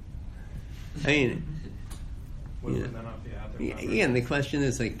 I mean, Would that not be out there? Again, the question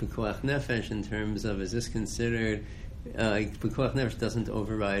is Pekuach Nefesh in terms of, is this considered, Pekuach Nefesh doesn't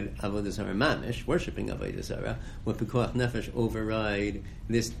override Avoda Zara Mamish, worshipping Avoda Zara. Would Pekuach Nefesh override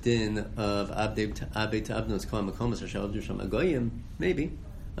this din of Abdei Ta'abnos Kol Makomas Hashal Dusham Agoyim? Maybe.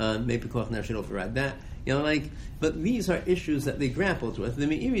 Maybe Pekuach Nefesh should override that. But these are issues that they grappled with. The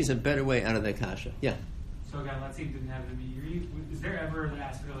Meiri is a better way out of that kasha. Yeah. So again, let's say you didn't have the Meiri. Is there ever the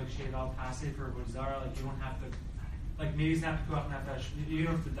aspect of Shev al Pasif or Avoda Zara? You don't have to, maybe it's not Pekuach Nefesh. You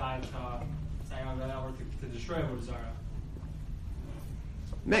don't have to die to destroy Avoda Zara.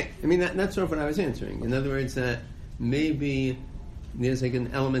 That's sort of what I was answering. In other words, that maybe there's like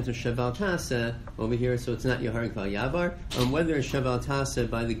an element of Sheval Tasa over here, so it's not Yaharik Val Yavar. Whether it's Sheval Tasa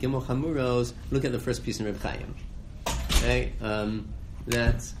by the Gimel Chamuros, look at the first piece in Reb Chaim. Okay,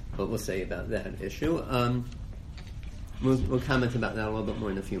 that's what we'll say about that issue. We'll comment about that a little bit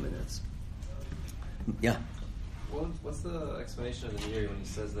more in a few minutes. Yeah. Well, what's the explanation of the Meiri when he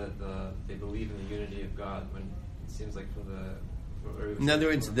says that they believe in the unity of God? When it seems like from the... In other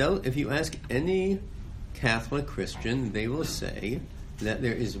words, though, if you ask any Catholic Christian, they will say that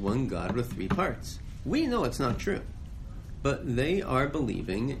there is one God with three parts. We know it's not true, but they are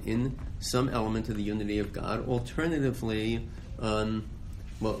believing in some element of the unity of God. Alternatively,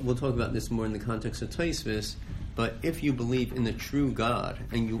 we'll talk about this more in the context of Tosfos, but if you believe in the true God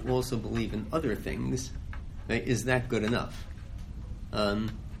and you also believe in other things, right, is that good enough?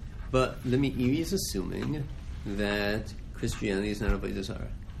 But the Meiri is assuming that Christianity is not Avoda Zara.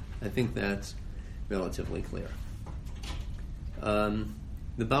 I think that's relatively clear. The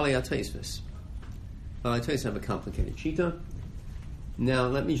Balei HaTosfos. Balei HaTosfos have a complicated shita. Now,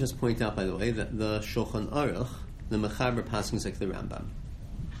 let me just point out, by the way, that the Shulchan Aruch, the Mechaber passes like the Rambam.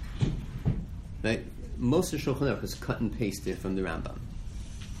 Right? Most of Shulchan Aruch is cut and pasted from the Rambam.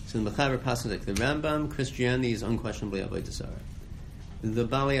 So the Mechaber passes like the Rambam. Christianity is unquestionably Avoda Zara. The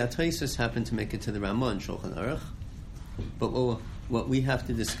Balei HaTosfos happen to make it to the Ramah and Shulchan Aruch. But what we have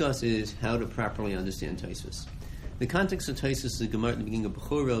to discuss is how to properly understand Tosfos. The context of Tosfos is the Gemara at the beginning of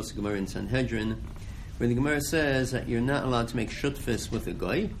Bechoros, the Gemara in Sanhedrin, where the Gemara says that you're not allowed to make shutfis with a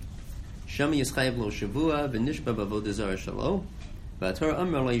goy. Shami yischayev lo shavua v'nishba b'avoda zara shalo v'atorah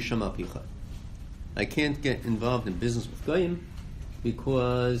amar lo yishama picha. I can't get involved in business with goyim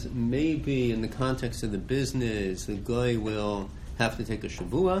because maybe in the context of the business, the goy will have to take a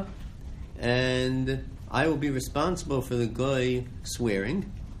shavua, and I will be responsible for the goy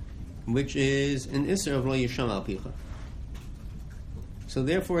swearing, which is an isser of lo yisham al picha. So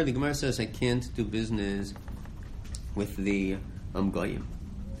therefore, the Gemara says I can't do business with the goyim.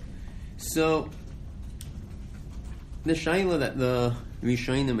 So the shaila that the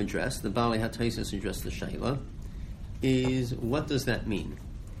Rishonim addressed, the Balei HaTosfos addressed the shaila, is what does that mean?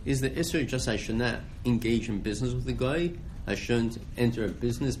 Is the isser just I should not engage in business with the goy? I shouldn't enter a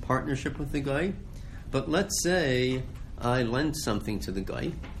business partnership with the goy? But let's say I lend something to the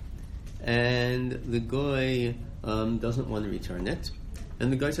guy, and the guy doesn't want to return it,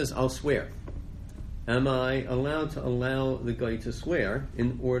 and the guy says, I'll swear. Am I allowed to allow the guy to swear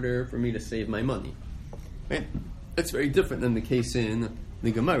in order for me to save my money? Right? It's very different than the case in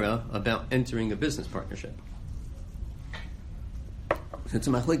the Gemara about entering a business partnership. So it's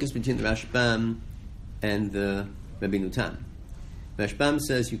a machlekes between the Rashbam and the Rabbeinu Tam. Rashbam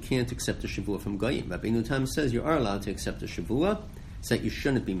says you can't accept a shavua from goyim. Rabbeinu Tam says you are allowed to accept a shavua. It's that you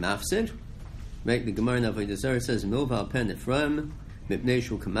shouldn't be mafsid. Right? The Gemara in Avoda Zara says milval pen Ephraim mipnei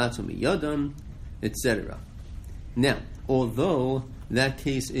shu kamatzu miyadam, etc. Now, although that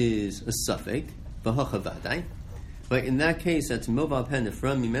case is a suffix, v'hacha vadai, but in that case that's milval pen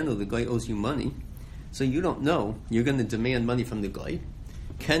Ephraim mimenu, the guy owes you money, so you don't know. You're going to demand money from the guy.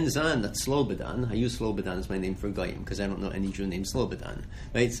 Ken Zan, that's Slobodan. I use Slobodan as my name for Goyim because I don't know any Jew named Slobodan.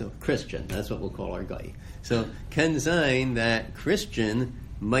 Right? So Christian, that's what we'll call our guy. So Ken Zan, that Christian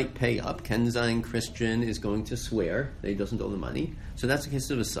might pay up. Ken Zan, Christian, is going to swear that he doesn't owe the money. So that's a case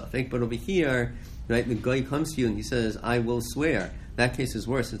of a suffix. But over here, right, the guy comes to you and he says, I will swear. That case is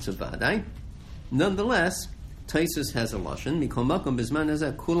worse. It's a vadai. Nonetheless, Tosfos has a lashon. Mikol makom bizman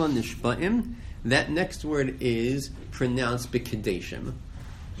hazeh kulan nishba'im. That next word is pronounced b'kedeshim.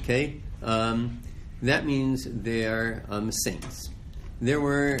 Okay, that means they're saints. There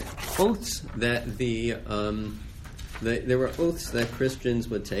were oaths that there were oaths that Christians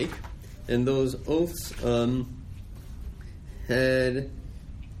would take, and those oaths had.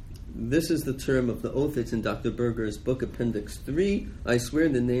 This is the term of the oath. It's in Dr. Berger's book, Appendix 3. I swear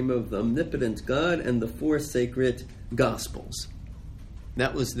in the name of the omnipotent God and the four sacred Gospels.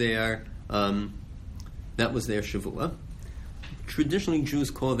 That was their shavua. Traditionally, Jews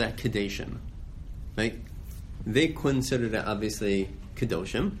call that Kedoshim, right? They consider that obviously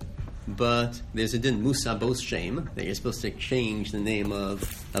Kedoshim, but there's a din Musabos Shem that you're supposed to change the name of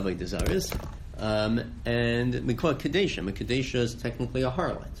Avodah Zaras, and we call it Kedeshim. A Kedesha is technically a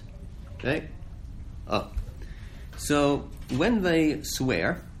harlot, right? Oh, so when they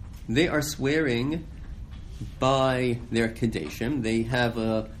swear, they are swearing by their Kedeshim. They have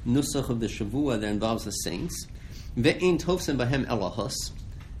a nusach of the Shavua that involves the saints. They don't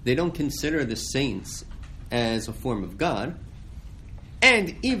consider the saints as a form of God.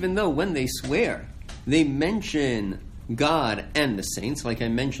 And even though when they swear, they mention God and the saints, like I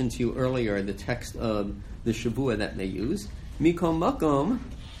mentioned to you earlier, the text of the Shavua that they use, Mikol Makom,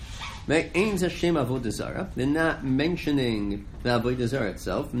 Ain't Hashem Avoda Zara. They're not mentioning the Avoda Zara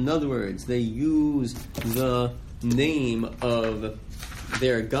itself. In other words, they use the name of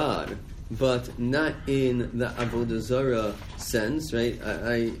their God, but not in the Avoda Zara sense, right?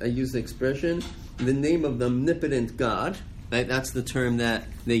 I use the expression, the name of the omnipotent God, right? That's the term that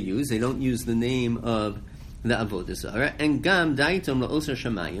they use. They don't use the name of the Avoda Zara. And Gam Daitom La'oser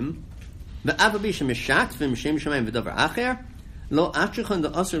Shamayim, V'Avabi Shemishat V'Mishem Shamayim V'Davar Acher, Lo Achichan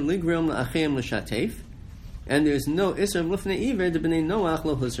Da'aser Ligrom La'achem L'Shatef, and there's no Isser Lufnei Iver D'Bnei Noach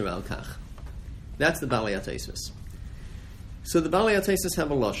Lo Huzar Al Kach. That's the Balei HaTosfos. So the Balei HaTosfos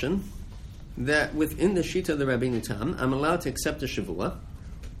have a lashon that within the Shita of the Rabbeinu Tam, I'm allowed to accept a Shavua,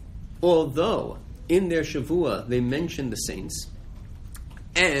 although in their Shavua they mention the saints,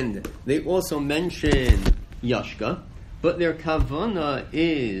 and they also mention Yashka, but their Kavana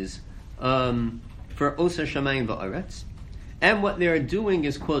is for Osa Shamayim Va'aretz, and what they are doing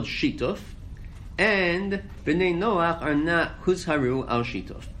is called Shituf, and B'nai Noach are not Huzharu al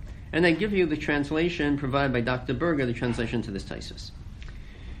Shituf. And I give you the translation provided by Dr. Berger, the translation to this Taisus.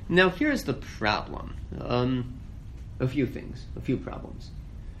 Now here's the problem. A few things, a few problems.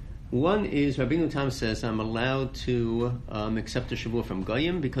 One is Rabbeinu Tam says I'm allowed to accept a Shavua from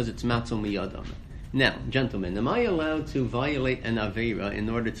Goyim because it's Matzo Miyadam. Now, gentlemen, am I allowed to violate an Aveira in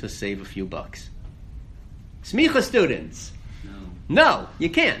order to save a few bucks? Smicha students! No, you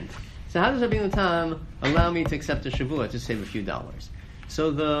can't. So how does Rabbeinu Tam allow me to accept a Shavua to save a few dollars?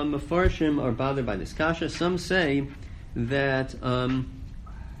 So the Mefarshim are bothered by this kasha. Some say that the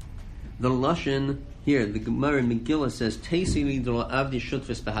Lashon here, the Gemara in Megillah says, Teisili dolo avdi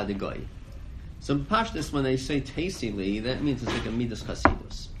shutfis b'hadagoy. So Pashtus, when they say Teisili, that means it's like a Midas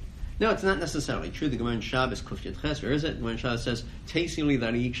Chasidus. No, it's not necessarily true. The Gemara in Shabbos, Kuf Yud Ches, where is it? When Shabbos says, Teisili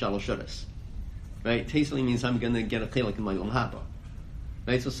dariyik shalosh shudas. Right? Teisili means I'm going to get a chelik in my Yom Haba.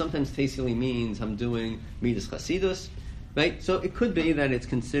 Right? So sometimes Teisili means I'm doing Midas Chasidus. Right? So it could be that it's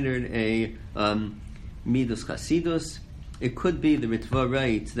considered a Midas Chasidus. It could be the Ritva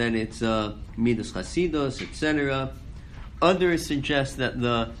writes that it's Midas Chasidus, etc. Others suggest that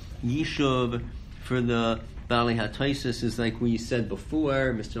the Yishuv for the Balei HaTosfos is like we said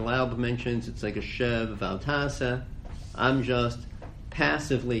before. Mr. Laub mentions it's like a Shev Valtasa. I'm just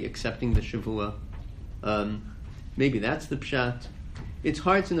passively accepting the Shavua. Maybe that's the Pshat. It's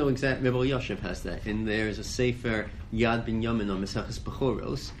hard to know exactly. Rebbe Yoshev has that. And there's a Sefer Yad Bin Yamin on Mesachas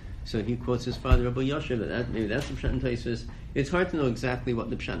Bechoros. So he quotes his father, Rebbe Yoshev, that maybe that's the Pshat in Tosfos. It's hard to know exactly what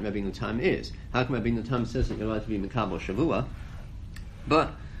the Pshat in Rabbeinu Tam is. How come Rabbeinu Tam says that you're allowed to be Mekabel Shavua?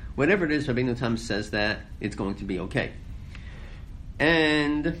 But whatever it is, Rabbeinu Tam says that it's going to be okay.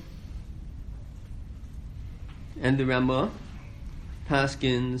 And the Ramah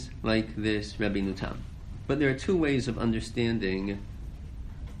paskins like this Rabbeinu Tam. But there are two ways of understanding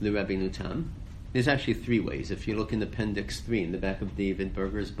the Rabbeinu Tam. There's actually three ways. If you look in Appendix 3 in the back of David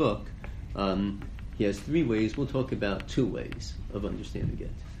Berger's book, he has three ways. We'll talk about two ways of understanding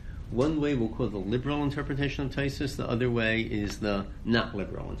it. One way we'll call the liberal interpretation of Tosfos. The other way is the not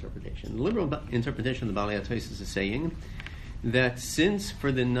liberal interpretation. The liberal interpretation of the Balei HaTosfos is saying that since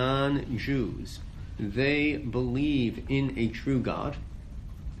for the non-Jews they believe in a true God,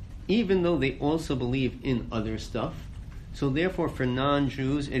 even though they also believe in other stuff, so therefore for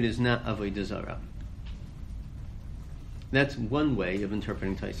non-Jews it is not Avodah Zara. That's one way of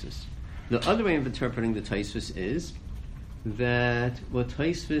interpreting Tosfos. The other way of interpreting the Tosfos is that what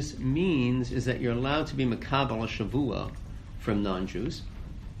Tosfos means is that you're allowed to be Mekabel Shavua from non-Jews.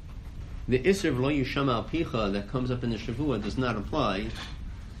 The Isser V'lo Yishama Al Picha that comes up in the Shavua does not apply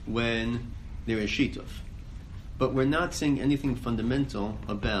when there is Shituf. But we're not saying anything fundamental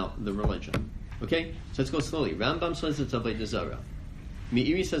about the religion. Okay? So let's go slowly. Rambam says it's Avodah Zara.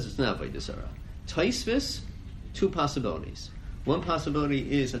 Meiri says it's not Avodah Zara. Tosfos, two possibilities. One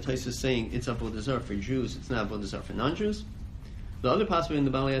possibility is that Tosfos saying it's Avodah Zara for Jews, it's not Avodah Zara for non-Jews. The other possibility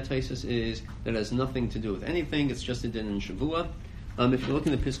in the Balei HaTosfos is that it has nothing to do with anything, it's just a din in Shavua. If you look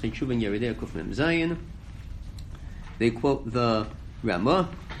in the Pischei Tshuva and Yeridei Kuf Mem Zayin, they quote the Ramah,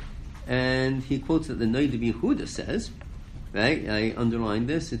 and he quotes that the Noid of Yehuda says, right, I underlined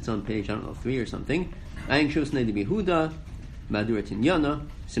this, it's on page, 3 or something, Ayin Shus Noid of Yehuda, Madurat Inyana,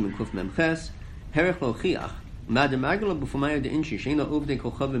 Siman Kuf Mem Ches, Herech Lo Chiach, Madar Magala B'Fumaya De Inshi, Sheina Obdei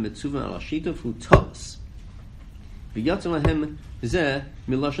Kochav Metzuva Al Ashitov, Hu Tos, V'Yatzel Lahem Zeh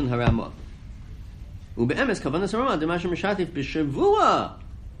Miloshen Haramah. Ube'emes Kavanas Haramah, Demashem Mishatif B'Shavua.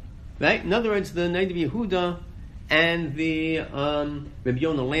 Right? In other words, the Noid of Yehuda and the Rabbi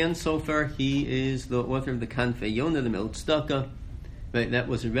Yonah Land Sofer, he is the author of the Kanfei Yonah, the Milut Tzedakah. Right? That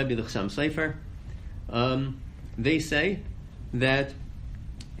was a Rebbe the Chassam Sofer. They say that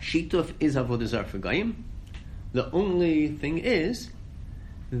shituf is avodah zara for goyim. The only thing is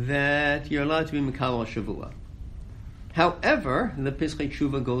that you're allowed to be mikal shavua. However, the Pischei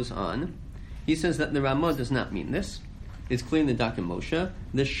Tshuva goes on. He says that the Ramah does not mean this. It's clear in the Dak Moshe.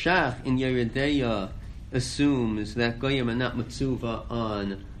 The Shach in Yeredeya assumes that goyim are not mitzuva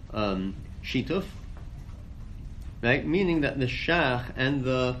on shituf, right? Meaning that the Shach and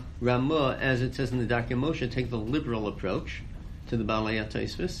the Ramah, as it says in the Dak Moshe, take the liberal approach to the Balei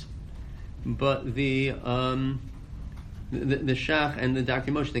HaTosfos, but the Shach and the Dak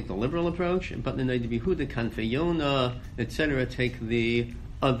Moshe take the liberal approach, but the Noda B'Yehuda, Kanfei Yonah, etc., take the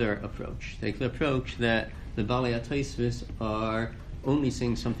other approach. Take the approach that the Balei HaTosfos are only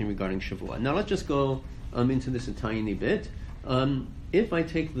saying something regarding Shavua. Now let's just go into this a tiny bit. If I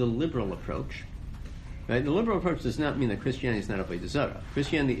take the liberal approach, right, the liberal approach does not mean that Christianity is not Avodah Zara.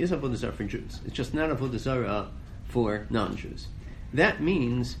 Christianity is Avodah Zara for Jews. It's just not Avodah Zara for non-Jews. That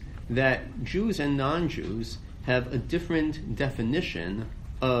means that Jews and non-Jews have a different definition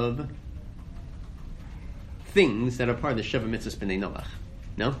of things that are part of the Sheva Mitzvahs B'nai Noach.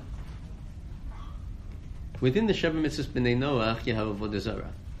 No? Within the Sheva Mitzvahs B'nai Noach, you have Avodah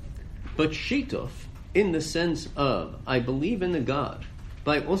Zara. But Shituf, in the sense of, I believe in the God,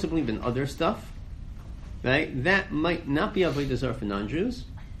 but I also believe in other stuff, right? That might not be Avodah Zara for non-Jews,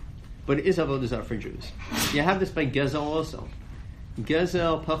 but it is Avodah Zara for Jews. You have this by Gezel also.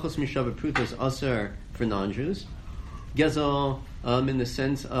 Gezel, Pachos Mishav Pruta is Aser for non-Jews. Gezel, in the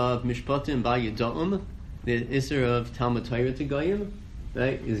sense of Mishpatim Ba Yida'um, the Isser of Talmud Torah to Goyim,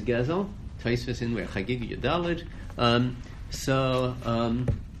 right, is Gezel. Taisvis in where Chagig Yadalid.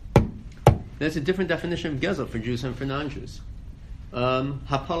 That's a different definition of Gezel for Jews and for non-Jews.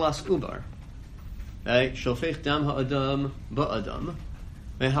 Hapalas Ubar, right? Shofech Dam Ha'adam Ba'adam.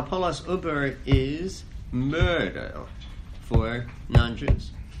 Hapalas Ubar is murder for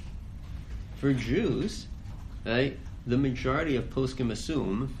non-Jews. For Jews, right, the majority of poskim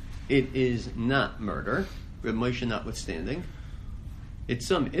assume it is not murder, Reb Moshe notwithstanding. It's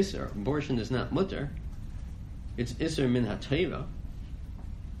some isser. Abortion is not mutter. It's isser min ha'teva,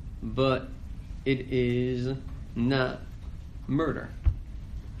 but it is not murder.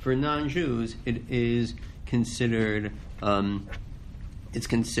 For non-Jews, it is considered. It's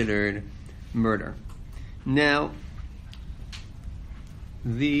considered murder. Now,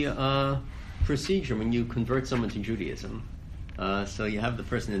 the procedure when you convert someone to Judaism, so you have the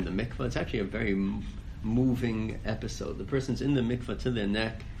person in the mikvah. It's actually a very moving episode. The person's in the mikvah to their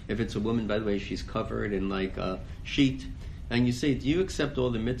neck. If it's a woman, by the way, she's covered in like a sheet. And you say, do you accept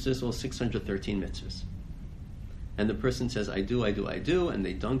all the mitzvahs, all 613 mitzvahs? And the person says, I do, and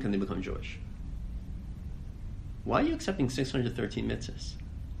they dunk and they become Jewish. Why are you accepting 613 mitzvahs?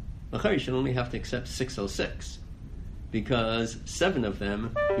 You should only have to accept 606, because 7 of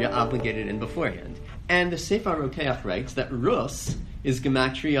them you're obligated in beforehand. And the Sefer Rokeach writes that Rus is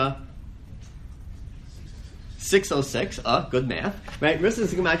gematria 606, good math, right? Rus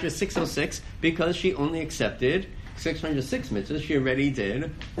is gematria 606 because she only accepted 606 mitzvahs. She already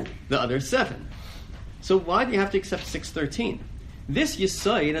did the other 7. So why do you have to accept 613? This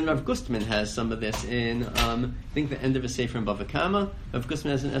Yisoid, and Rav Gustman has some of this in, I think, the end of a Sefer in Bava Kama. Rav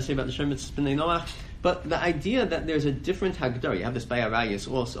Gustman has an essay about the Sheva Mitzvahs B'nai Noach. But the idea that there's a different Hagdar, you have this by Arayas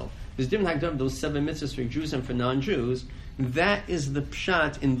also, there's a different Hagdar of those 7 mitzvahs for Jews and for non-Jews, that is the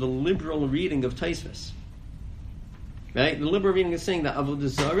pshat in the liberal reading of Tosfos. Right? The liberal reading is saying that Avodah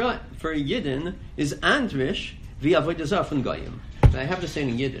Zara for Yidden is Andrish via Avodah Zara from Goyim. I have to say it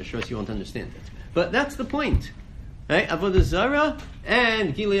in Yiddish, or else you won't understand it. But that's the point. Right? Avodah Zara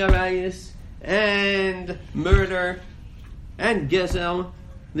and Gilui Arayis and murder and Gezel,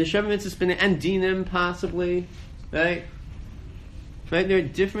 the Sheva Mitzvahs B'nai and Dinim possibly, right? Right? There are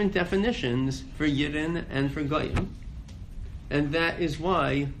different definitions for Yidden and for Goyim, and that is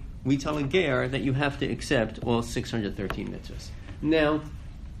why we tell a ger that you have to accept all 613 mitzvahs. Now,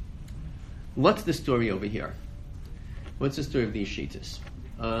 what's the story over here? What's the story of these shitas?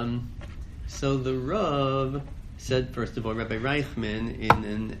 So the Rav said, first of all, Rabbi Reichman, in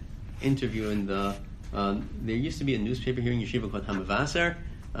an interview in the, there used to be a newspaper here in Yeshiva called Hamavasar.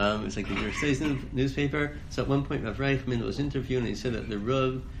 It's like the Jewish newspaper. So at one point, Rav Reichman was interviewed, and he said that the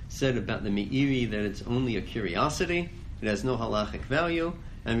Rav said about the Meiri that it's only a curiosity. It has no halachic value.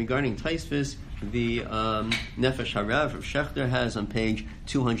 And regarding Tosfos, the Nefesh Harav of Shechter has on page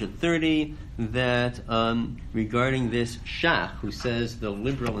 230 that regarding this Shach, who says the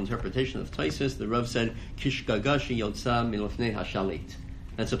liberal interpretation of Tosfos, the Rav said, Kishgagashi Yotza Milofnei Hashalit.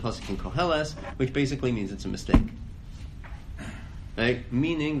 That's a pasuk in Koheles, which basically means it's a mistake. Right?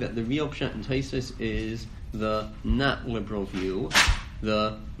 Meaning that the real pshat in Tosfos is the not liberal view,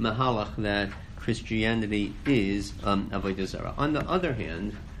 the mahalach that Christianity is Avoda Zara. On the other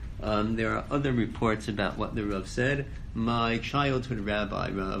hand, there are other reports about what the Rav said. My childhood rabbi,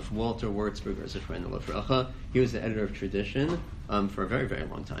 Rav Walter Wurzberger, is a friend of Lefracha. He was the editor of Tradition for a very, very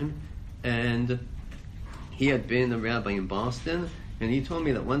long time. And he had been a rabbi in Boston, and he told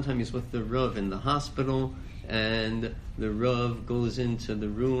me that one time he's with the Rav in the hospital, and the Rav goes into the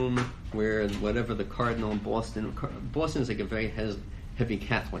room where whatever the cardinal in Boston is like a very heavy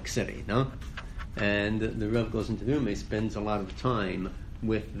Catholic city, no? And the Rav goes into the room, he spends a lot of time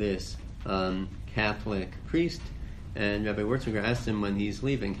with this Catholic priest, and Rabbi Wurzberger asked him when he's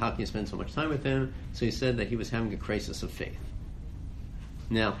leaving, how can you spend so much time with him? So he said that he was having a crisis of faith.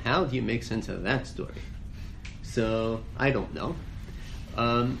 Now, how do you make sense of that story? So, I don't know.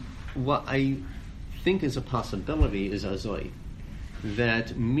 What I think is a possibility is azoi,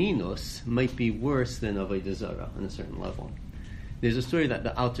 that minus might be worse than Avoda Zara on a certain level. There's a story that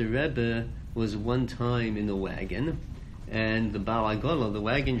the Alter Rebbe was one time in a wagon, and the Baal Agola, the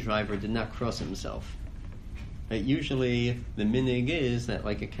wagon driver, did not cross himself. Right? Usually, the minig is that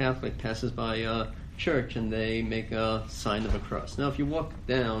like a Catholic passes by a church and they make a sign of a cross. Now, if you walk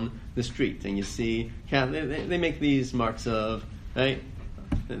down the street and you see Catholic, they make these marks of, right?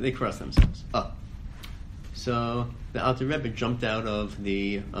 They cross themselves up. So the Alter Rebbe jumped out of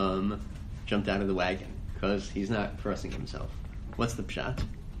the wagon because he's not crossing himself. What's the pshat?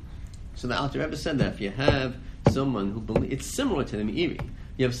 So the Alter Rebbe said that if you have someone who believes, it's similar to the Meiri.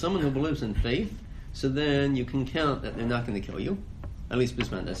 You have someone who believes in faith, so then you can count that they're not going to kill you. At least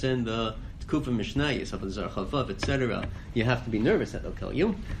Bisman. That's in the Kufa Mishnayis, Avoda Zara Chavav, etc. You have to be nervous that they'll kill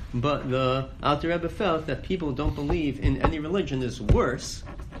you. But the Alter Rebbe felt that people who don't believe in any religion is worse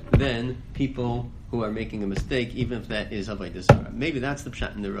than people who are making a mistake, even if that is Avoda Zara. Maybe that's the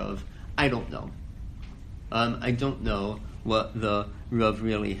pshat in the Rav. I don't know. I don't know what the Rav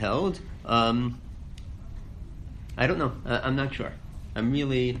really held. I don't know. I'm not sure. I'm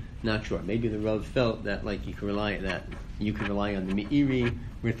really not sure. Maybe the Rav felt that like you could rely on the Meiri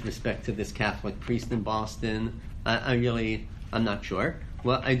with respect to this Catholic priest in Boston. I'm not sure.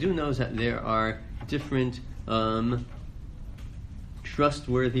 What I do know is that there are different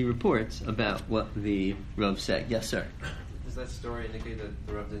trustworthy reports about what the Rav said. Yes, sir. Does that story indicate that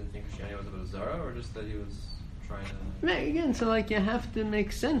the Rav didn't think Christianity was Avoda Zara, or just that he was trying to... Again, so like you have to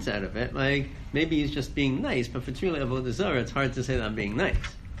make sense out of it. Like maybe he's just being nice, but if it's really Avoda Zara, it's hard to say that I'm being nice.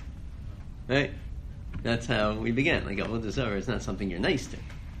 Right? That's how we began. Like Avoda Zara is not something you're nice to.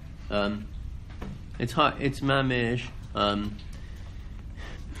 It's hard. It's mamish.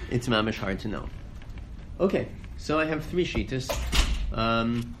 It's mamish hard to know. Okay, so I have 3 shittas,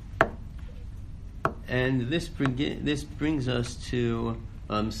 and this brings us to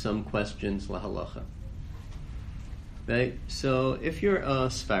some questions la halacha. Right. So if you're a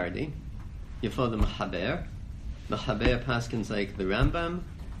Sephardi, you follow the Mahaber. Mahaber paskins like the Rambam.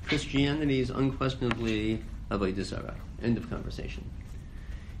 Christianity is unquestionably Avoda Zara. End of conversation.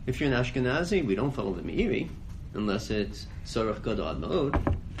 If you're an Ashkenazi, we don't follow the Meiri, unless it's Sorach Gadol Ad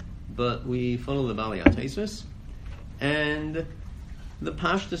Ma'od, but we follow the Balei HaTosfos, and the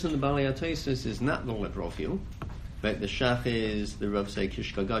Pashtus in the Balei HaTosfos is not the liberal view. Right? The Shach is, the Rav say,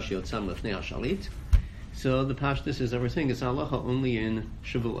 Kishkagash Yotzam Lefnei HaShalit. So the Pashtus is that we're saying it's halacha only in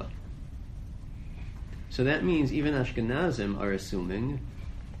Shavua. So that means even Ashkenazim are assuming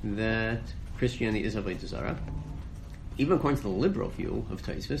that Christianity is Avoda Zara. Even according to the liberal view of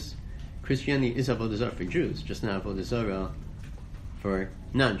Tosfos, Christianity is Avoda Zara for Jews, just not Avoda Zara for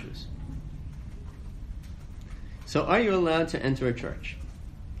non-Jews. So are you allowed to enter a church?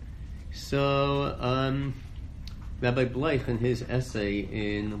 So Rabbi Bleich, in his essay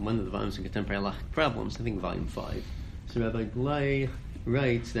in one of the volumes of Contemporary Halachic Problems, I think volume 5, so Rabbi Bleich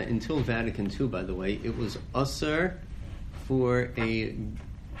writes that until Vatican II, by the way, it was usher for a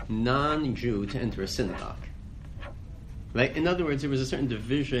non-Jew to enter a synagogue. Right? In other words, there was a certain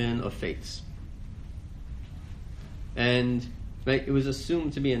division of faiths. And right, it was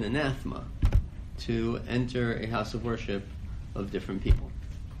assumed to be an anathema to enter a house of worship of different people.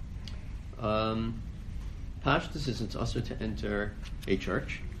 Pashtus is it's also to enter a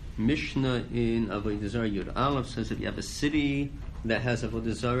church. Mishnah in Avoda Zara Yud Aleph says that if you have a city that has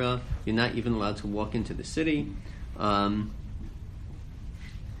Avoda Zara, you're not even allowed to walk into the city.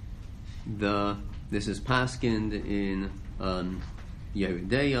 This is paskind in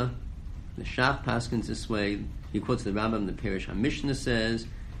Yehudeya. The Shach paskins this way. He quotes the Rambam, the Parish HaMishnah says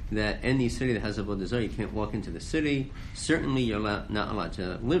that any city that has Avoda Zara, you can't walk into the city. Certainly you're not allowed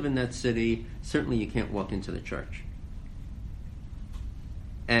to live in that city. Certainly you can't walk into the church.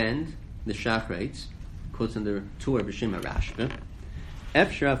 And the Shach writes quotes in the Torah B'Shem HaRashba.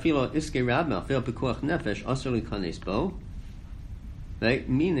 Efshar afilo iske rabma afil pekuach nefesh asur likanes bo. Right?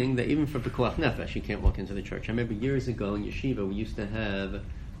 Meaning that even for pekuach nefesh, you can't walk into the church. I remember years ago in yeshiva, we used to have,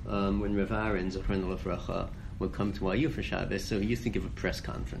 when Rav Aaron, Zechron Lefracha, would come to YU for Shabbos, so he used to give a press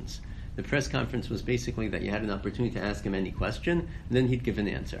conference. The press conference was basically that you had an opportunity to ask him any question, and then he'd give an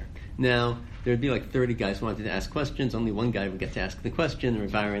answer. Now, there would be like 30 guys who wanted to ask questions, only one guy would get to ask the question,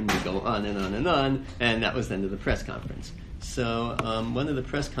 Rav Aaron would go on and on and on, and that was the end of the press conference. So, one of the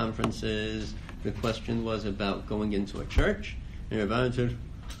press conferences, the question was about going into a church, and Rav Aaron said,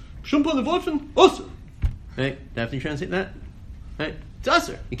 Shumpa levofen, osur. Right? Do I have to translate that? Right? It's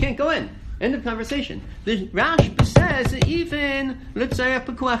osur. You can't go in. End of conversation. The Rashba says that even l'tzayach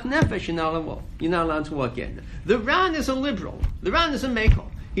pekuach nefesh, you're not allowed to walk in. The Ran is a liberal. The Ran is a mekel.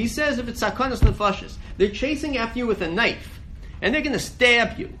 He says if it's sakonas nefashis, they're chasing after you with a knife, and they're going to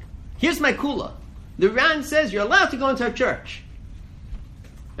stab you. Here's my kula. The Ran says you're allowed to go into our church.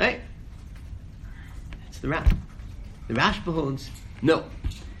 Right? That's the Ran. The Rashba holds no.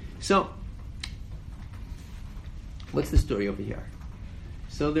 So, what's the story over here?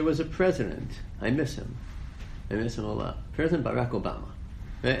 So there was a president. I miss him a lot. President Barack Obama.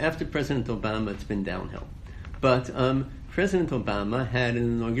 Right? After President Obama, it's been downhill. But President Obama had an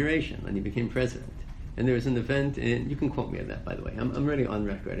inauguration when he became president. And there was an event, and you can quote me on that, by the way. I'm already on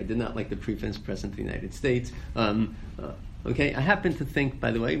record. I did not like the previous president of the United States. Okay, I happen to think,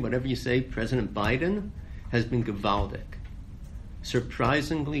 by the way, whatever you say, President Biden has been gewaldic.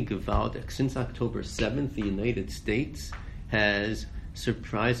 Surprisingly gewaldic. Since October 7th, the United States has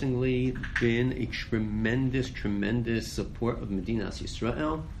surprisingly been a tremendous support of Medinas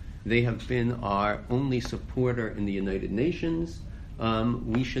Yisrael. They have been our only supporter in the United Nations.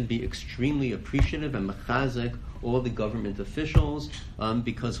 We should be extremely appreciative and mechazek all the government officials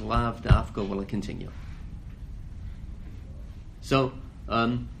because Lav Dafka will continue. So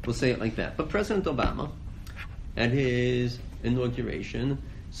we'll say it like that. But President Obama, at his inauguration,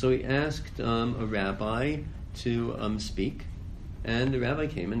 so he asked a rabbi to speak, and the rabbi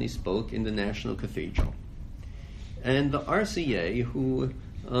came and he spoke in the National Cathedral. And the RCA, who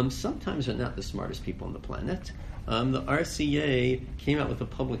sometimes are not the smartest people on the planet, the RCA came out with a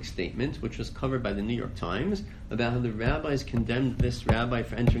public statement, which was covered by the New York Times, about how the rabbis condemned this rabbi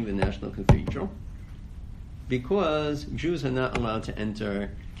for entering the National Cathedral because Jews are not allowed to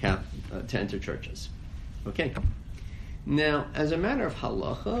enter churches. Okay. Now, as a matter of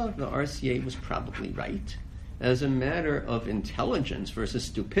halacha, the RCA was probably right. As a matter of intelligence versus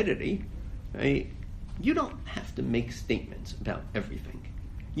stupidity, right, you don't have to make statements about everything.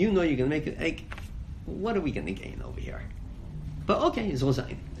 You know you're going to make it, like, what are we going to gain over here? But okay, it's all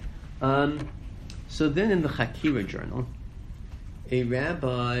zayin. So then in the Chakira journal, a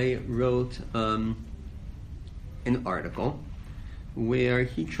rabbi wrote an article where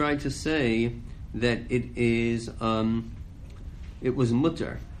he tried to say that it was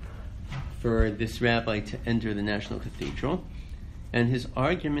mutter for this rabbi to enter the National Cathedral, and his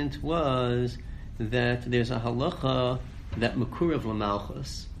argument was that there's a halacha that Makurav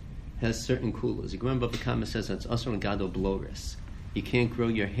Lamalchus has certain kulas. The Gemara Bava Kama says that's asur gado bloris. You can't grow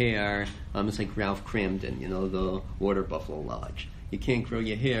your hair. It's like Ralph Cramden, the Water Buffalo Lodge. You can't grow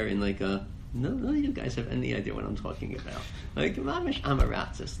your hair in like a. None of you guys have any idea what I'm talking about. Like Mamish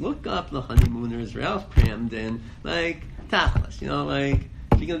Amaratzis. Look up the honeymooners, Ralph Cramden, like Tachlis. Like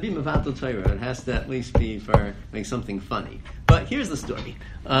if you're going to be Mavatul Torah, it has to at least be for like something funny. But here's the story.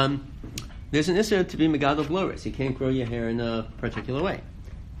 There's an issue to be Megadol Bloris. You can't grow your hair in a particular way.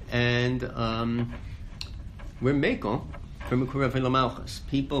 And we're Mekel from Makurav Lamalchus.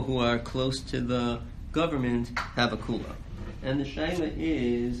 People who are close to the government have a kula. And the shaila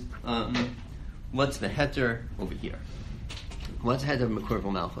is, what's the heter over here? What's the heter of Makurav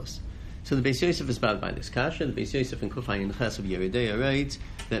Lamalchus? So the Beis Yosef is bound by this kasha. The Beis Yosef in Kufayin Ches of Yeridea writes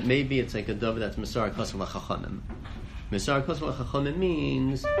that maybe it's like a dove that's Masar Kosel HaChachamim. Masar Kosel HaChachamim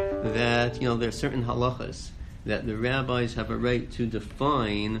means that, there are certain halachas that the rabbis have a right to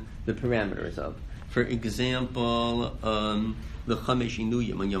define the parameters of. For example, the Chamesh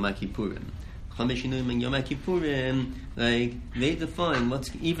Inuyim on Yom Kippurim. Chamesh Inuyim on Yom Kippurim, like, they define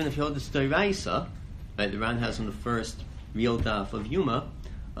what's, even if you hold the Stoiraisa, right, the Ran has on the first real daf of Yuma,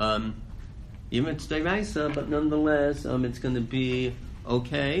 even if it's Stoiraisa, but nonetheless, it's going to be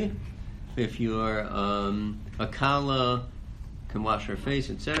okay if you're a kala, can wash her face,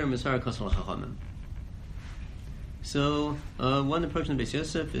 etc. Masar Kosel HaChachamim. So, one approach in the Beis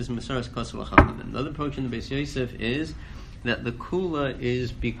Yosef is Masaras Kosel HaChachamim. Another approach in the Beis Yosef is that the kula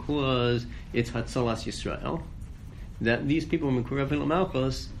is because it's Hatzalas Yisrael, that these people in Makurav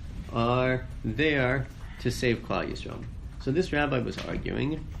Lamalchus are there to save Klal Yisrael. So this rabbi was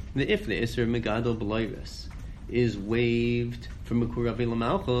arguing that if the Isser Megadol B'Loiris is waived from Makurav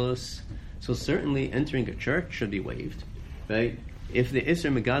Malchus, so certainly entering a church should be waived, right? If the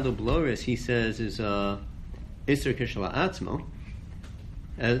Isser Megadol B'Loiris, he says, is Isser Kishla Atzmo,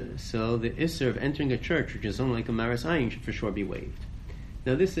 so the Isser of entering a church, which is only like a Maris Ayin, should for sure be waived.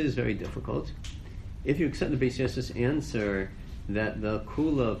 Now this is very difficult. If you accept the Beis Yosef's answer that the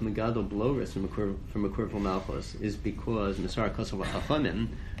Kula of Megadol B'Loiris from Makurav Malchus is because Mesar Kosovo Chachamim,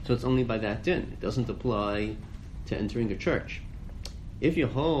 so it's only by that din. It doesn't apply to entering a church. If you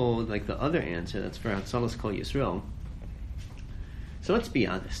hold like the other answer, that's for Hatzalas Kol Yisrael. So let's be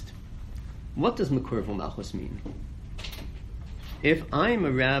honest. What does Makurav Malchus mean? If I'm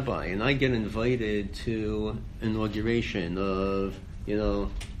a rabbi and I get invited to inauguration of,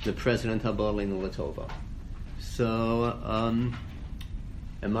 the President Habalin Latova, so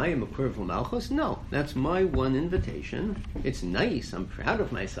am I a Makurav Malchus? No, that's my one invitation. It's nice. I'm proud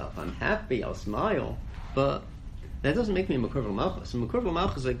of myself. I'm happy. I'll smile, but that doesn't make me a Makurav Malchus. A Makurav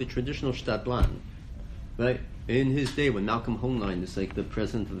Malchus is like the traditional Stadtplan, right? In his day, when Malcolm Hoenlein is like the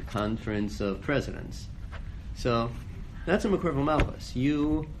president of the Conference of Presidents, so that's a Makurav Malchus.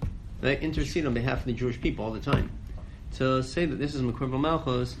 You intercede on behalf of the Jewish people all the time. To say that this is Makurav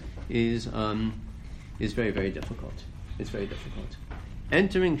Malchus is very, very difficult. It's very difficult.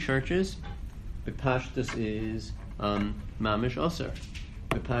 Entering churches, B'Pashtus is Mamish Osir.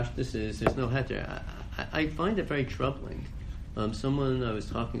 B'Pashtus is there's no heter. I find it very troubling. Someone I was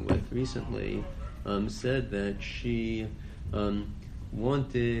talking with recently said that she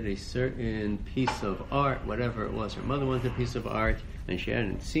wanted a certain piece of art, whatever it was. Her mother wanted a piece of art, and she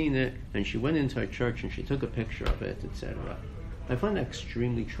hadn't seen it, and she went into a church and she took a picture of it, etc. I find that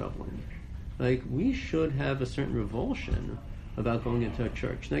extremely troubling. Like, we should have a certain revulsion about going into a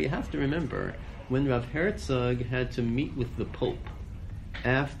church. Now, you have to remember, when Rav Herzog had to meet with the Pope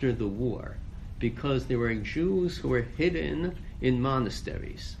after the war, because there were Jews who were hidden in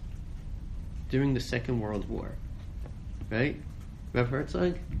monasteries during the Second World War, right? Rav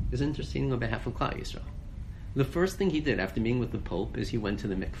Herzog is interceding on behalf of Klal Yisrael. The first thing he did after meeting with the Pope is he went to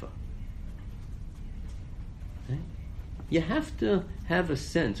the mikveh. Right? You have to have a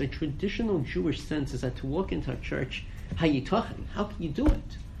sense, a traditional Jewish sense, is that to walk into a church, how can you do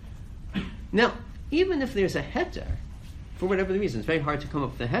it? Now, even if there's a heter, for whatever the reason, it's very hard to come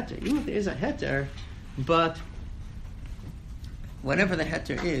up with a heter. Even if there is a heter, but whatever the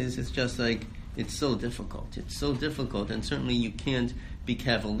heter is, it's just like, it's so difficult. It's so difficult, and certainly you can't be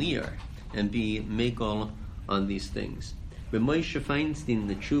cavalier and be megal on these things. But Moshe Feinstein,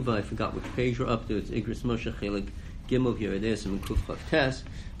 the tshuva, I forgot which page we're up to, it's Igris Moshe Chelik Gimel Yeredes and Kuf Chav Tes.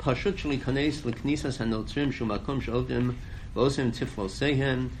 Pashut sheli kanes leknisas hanotrim shu makom she'ovdim v'osem tiflo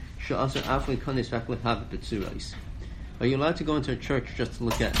sehen she'aser afli kanes v'ak lehav b'tzurais. Are you allowed to go into a church just to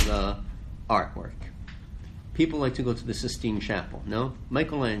look at the artwork? People like to go to the Sistine Chapel, no?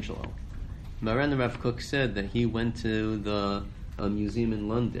 Michelangelo. Maran Rav Kook said that he went to the museum in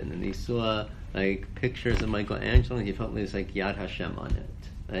London and he saw pictures of Michelangelo and he felt there's Yad Hashem on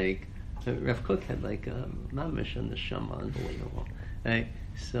it. Rav Kook had mamish on the Shema, unbelievable. Right?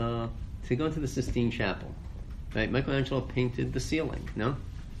 So to go to the Sistine Chapel, right? Michelangelo painted the ceiling, no?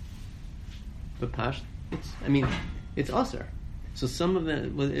 But it's Osir. So some of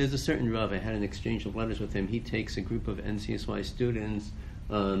there's a certain Rav, I had an exchange of letters with him. He takes a group of NCSY students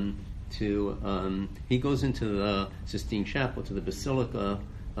he goes into the Sistine Chapel, to the Basilica,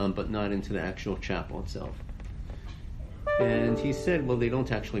 but not into the actual chapel itself. And he said, well, they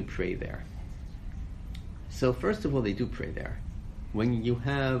don't actually pray there. So first of all, they do pray there. When you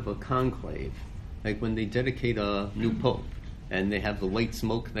have a conclave, like when they dedicate a new pope, and they have the white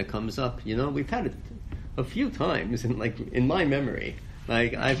smoke that comes up, we've had it a few times in my memory.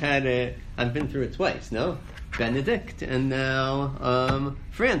 I've been through it twice, no? Benedict and now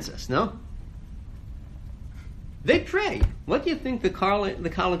Francis, no? They pray. What do you think the College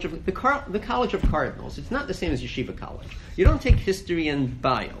of Cardinals? It's not the same as Yeshiva College. You don't take history and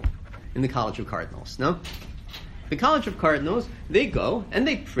bio in the College of Cardinals, no? The College of Cardinals, they go and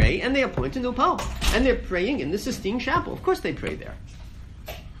they pray and they appoint a new pope, and they're praying in the Sistine Chapel. Of course, they pray there.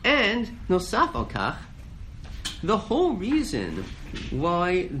 And nosaf al kach, the whole reason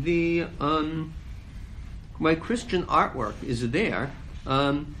why why Christian artwork is there,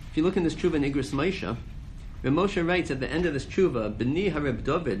 if you look in this tshuva in Igris Moshe, Moshe writes at the end of this tshuva, B'ni hareb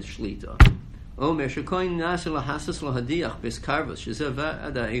David shlita, Omer shekoin nasel lahasas lahadiach biskarvus shezev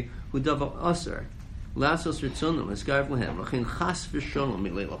adai hu davar aser lasos ritzonum eskarv lehem lachin chas v'sholom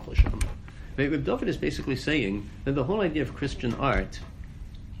milei lachlosham. Reb David is basically saying that the whole idea of Christian art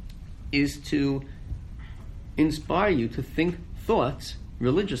is to inspire you to think thoughts,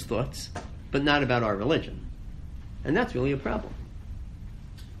 religious thoughts, but not about our religion. And that's really a problem.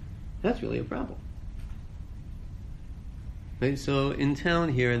 That's really a problem. Right? So in town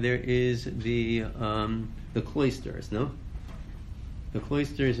here, there is the cloisters, no? The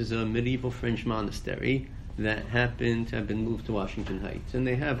cloisters is a medieval French monastery that happened to have been moved to Washington Heights. And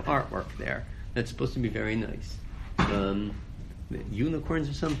they have artwork there that's supposed to be very nice. Unicorns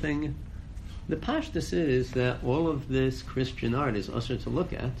or something. The pashtus is that all of this Christian art is usher to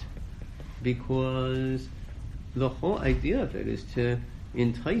look at because the whole idea of it is to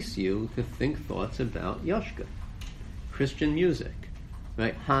entice you to think thoughts about Yashka. Christian music,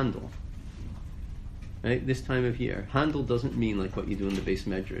 right? Handel. Right? This time of year. Handel doesn't mean like what you do in the base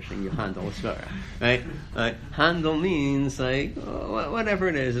medrash and you handle a svara, right? Handel means like whatever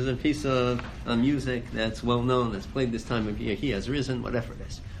it is a piece of music that's well known, that's played this time of year. He has risen, whatever it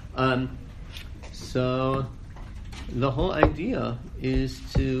is. So the whole idea is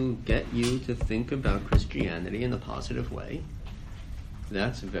to get you to think about Christianity in a positive way.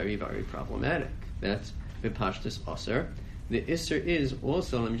 That's very, very problematic. That's v'pashtus aser. The Isser is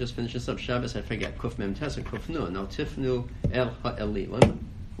also, let me just finish this up, Shabbos, I forget, Kuf Mem Tes and Kuf Nun. Now, Tifnu El Ha'elilim.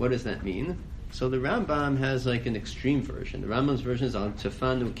 What does that mean? So the Rambam has like an extreme version. The Rambam's version is on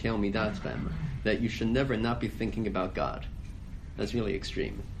Tifanu Kel Midatzbem, that you should never not be thinking about God. That's really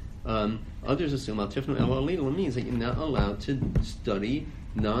extreme. Others assume Al Tifnu El Ha'elilim means that you're not allowed to study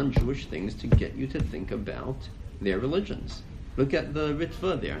non-Jewish things to get you to think about their religions. Look at the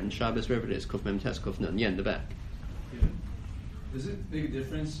Ritva there in Shabbos, wherever it is, Kuf Mem Tes, Kuf Nun, in the back. Yeah. Does it make a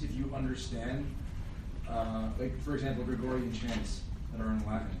difference if you understand, like for example, Gregorian chants that are in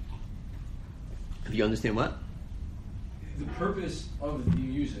Latin? If you understand what? The purpose of the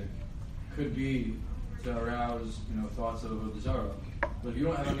music could be to arouse, thoughts of Avoda Zara. But if you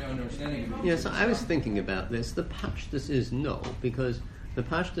don't have any understanding of it, yeah. So I was thinking about this. The pashtus is no, because the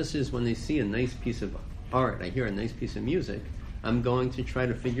pashtus is when they see a nice piece of art, I hear a nice piece of music, I'm going to try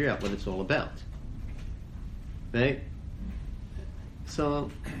to figure out what it's all about. Right?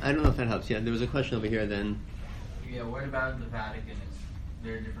 So, I don't know if that helps. Yeah, there was a question over here then. Yeah, what about the Vatican? Is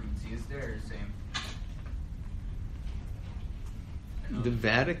there a different seats there or the same? The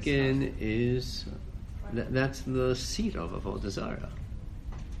Vatican is, that's the seat of Avoda Zara.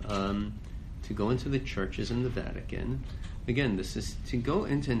 To go into the churches in the Vatican, again, this is to go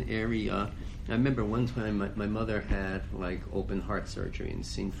into an area. I remember one time my mother had like open heart surgery in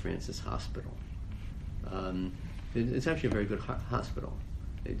St. Francis Hospital. It's actually a very good hospital.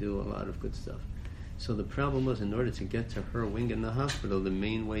 They do a lot of good stuff. So the problem was, in order to get to her wing in the hospital, the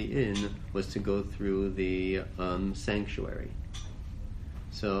main way in was to go through the sanctuary.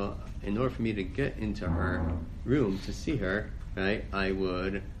 So in order for me to get into her room to see her, right, I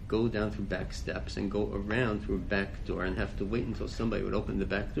would go down through back steps and go around through a back door and have to wait until somebody would open the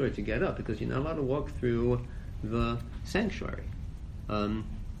back door to get up, because you're not allowed to walk through the sanctuary.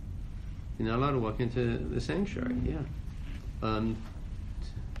 You're not allowed to walk into the sanctuary, yeah.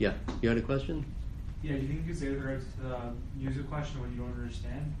 Yeah, you had a question? Yeah, do you think you could say with regards to the music question when you don't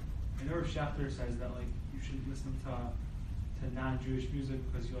understand? I know Rav Shachter says that like you should listen to non-Jewish music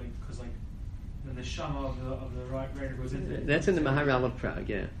because then the shama of the writer goes into it. That's in the Maharal of Prague,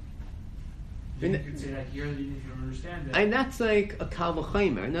 yeah. You could say that here, even if you don't understand it. And that's like a Kal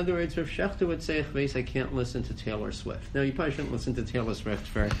V'chomer. In other words, Rav Shachter would say, I can't listen to Taylor Swift. Now, you probably shouldn't listen to Taylor Swift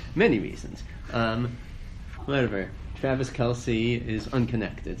for many reasons. Whatever. Travis Kelce is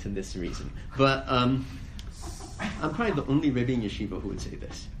unconnected to this reason. But I'm probably the only Rebbe in Yeshiva who would say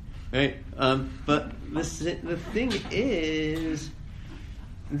this. Right? But the thing is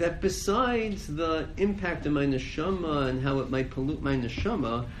that besides the impact of my neshama and how it might pollute my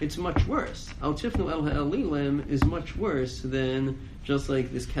neshama, it's much worse. Al tifnu el ha'elilim is much worse than just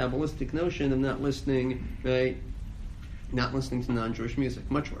like this Kabbalistic notion of not listening, right? Not listening to non-Jewish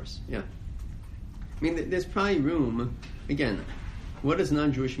music. Much worse, yeah. I mean, there's probably room, again, what does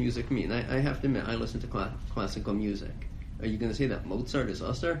non-Jewish music mean? I have to admit, I listen to classical music. Are you going to say that Mozart is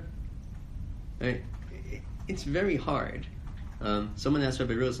usher? Right? It's very hard. Someone asked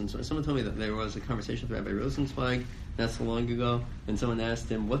Rabbi Rosenzweig, someone told me that there was a conversation with Rabbi Rosenzweig not so long ago, and someone asked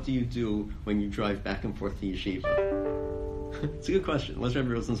him, what do you do when you drive back and forth to yeshiva? It's a good question. What does Rabbi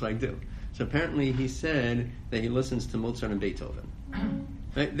Rosenzweig do? So apparently he said that he listens to Mozart and Beethoven.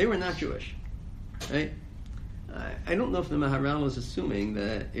 Right? They were not Jewish. Right? I don't know if the Maharal is assuming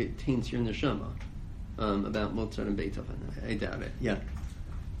that it taints your neshama about Mozart and Beethoven. I doubt it. Yeah.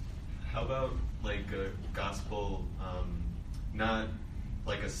 How about like a gospel, not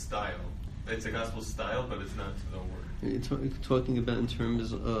like a style? It's a gospel style, but it's not to the words. You're talking about in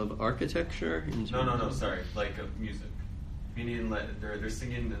terms of architecture? No, sorry, like music. Meaning they're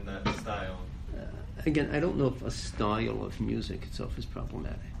singing in that style. Again, I don't know if a style of music itself is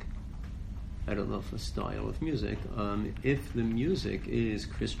problematic. I don't know if a style of music. If the music is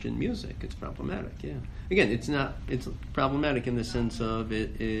Christian music, it's problematic, yeah. Again, it's problematic in the sense of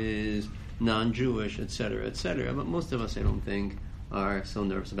it is non-Jewish, etc., but most of us, I don't think, are so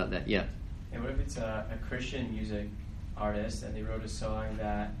nervous about that yet. And what if it's a Christian music artist and they wrote a song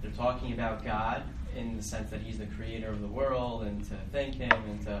that they're talking about God in the sense that He's the creator of the world and to thank Him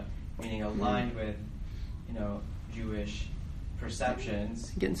and to meaning aligned with, Jewish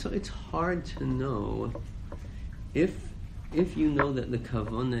perceptions. Again, so it's hard to know if you know that the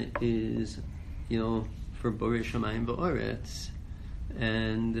kavanah is, for Borei Shamayim Ba'aretz,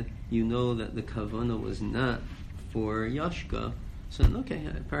 and you know that the kavanah was not for Yashka, so okay,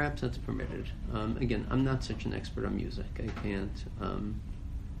 perhaps that's permitted. Again, I'm not such an expert on music. I can't. I'm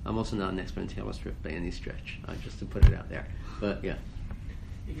also not an expert in Taylor Swift by any stretch, just to put it out there. But yeah.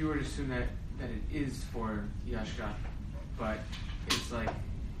 If you were to assume that it is for Yashka, but it's like,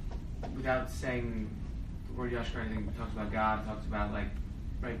 without saying the word Yashka or anything, it talks about God, it talks about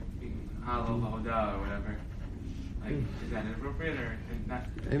being Hilchos Avoda or whatever. Is that inappropriate or not?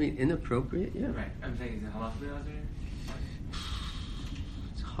 I mean, inappropriate, yeah. Right. I'm saying, is it Halacha?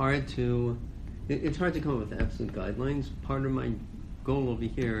 It's hard to come up with absolute guidelines. Part of my goal over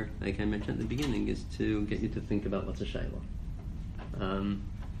here, like I mentioned at the beginning, is to get you to think about what's a shayla.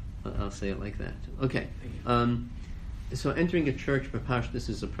 I'll say it like that. Okay. So entering a church, Papash, this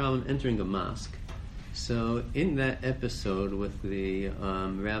is a problem. Entering a mosque. So in that episode with the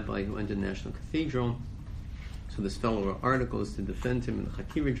rabbi who entered the National Cathedral, so this fellow wrote articles to defend him in the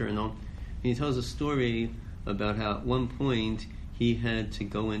Hakira Journal, and he tells a story about how at one point he had to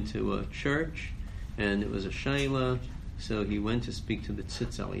go into a church, and it was a shayla, so he went to speak to the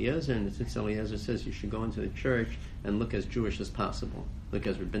Tzitz Eliezer, and the Tzitz Eliezer says you should go into the church and look as Jewish as possible, look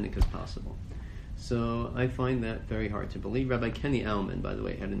as rabbinic as possible. So I find that very hard to believe. Rabbi Kenny Alman, by the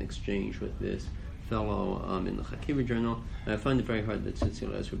way, had an exchange with this fellow in the Hakira Journal, and I find it very hard that Tzitz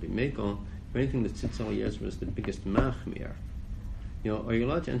Eliezer would be mekel. If anything, the Tzitz Eliezer was the biggest machmir. Are you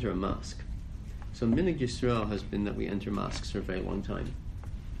allowed to enter a mosque? So Minig Yisrael has been that we enter mosques for a very long time.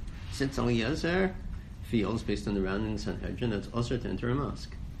 Tzitz Eliezer feels, based on the round in the Sanhedrin, that's also to enter a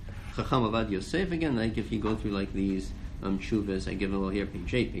mosque. Chacham Avad Yosef, again, like if you go through like these shuvas, I give a little here,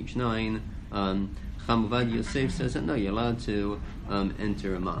 page 8, page 9. Chacham Avad Yosef says that no, you're allowed to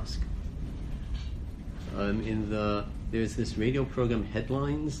enter a mosque. There's this radio program,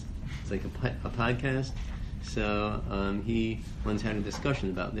 Headlines. It's like a podcast. So he once had a discussion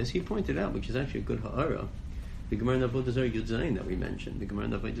about this. He pointed out, which is actually a good ha'ara, the Gemara in Avoda Zara Yud Zayin that we mentioned. The Gemara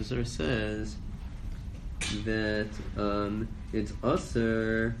in Avoda Zara says that it's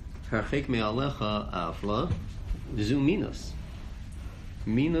aser harchek me'alecha avla zu minus.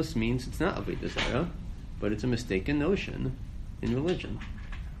 Minus means it's not Avoda Zara, but it's a mistaken notion in religion.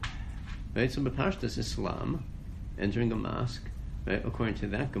 Right? So b'pashtas Islam, entering a mosque, right, according to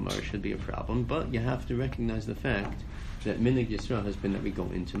that Gemara, should be a problem, but you have to recognize the fact that Minig Yisrael has been that we go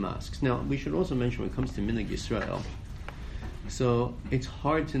into mosques. Now, we should also mention when it comes to Minig Yisrael, so it's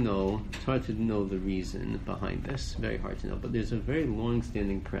hard to know the reason behind this, very hard to know, but there's a very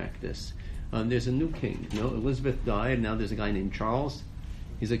long-standing practice. There's a new king, Elizabeth died, now there's a guy named Charles.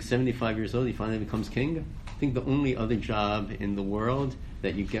 He's like 75 years old, he finally becomes king. I think the only other job in the world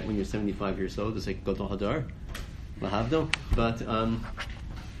that you get when you're 75 years old is like Gadol Hadar, Lahavdo. But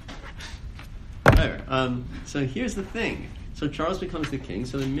so here's the thing. So Charles becomes the king.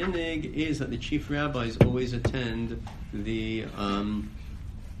 So the minig is that the chief rabbis always attend the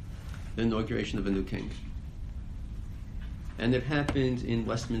inauguration of a new king, and it happened in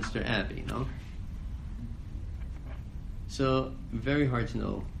Westminster Abbey. So very hard to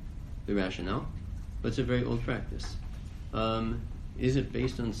know the rationale, but it's a very old practice. Is it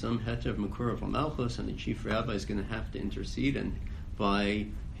based on some heter of Makura of Malchus, and the chief rabbi is going to have to intercede, and by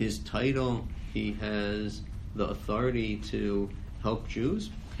his title he has the authority to help Jews?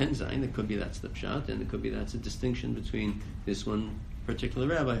 Kenzain, it could be that's the pshat, and it could be that's a distinction between this one particular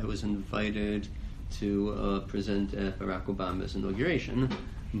rabbi who was invited to present at Barack Obama's inauguration,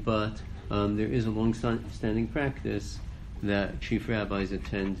 but there is a long-standing practice that chief rabbis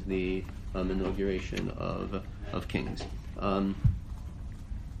attend the inauguration of kings.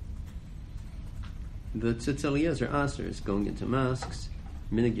 The Tzitz Eliezer Aser is going into mosques.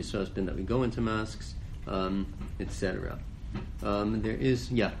 Minig Yisrael has been that we go into mosques, etc. There is,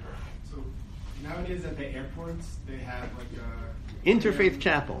 So nowadays at the airports, they have like interfaith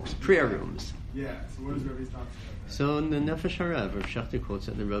chapels, prayer rooms. Yeah, so what is Rebbe's talking about? So in the Nefesh Harav, Rav Shachter quotes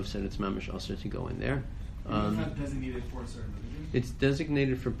that the Rav said it's mamash also to go in there. It's not designated for certain religions? It's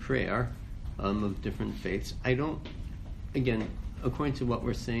designated for prayer of different faiths. I don't, again, according to what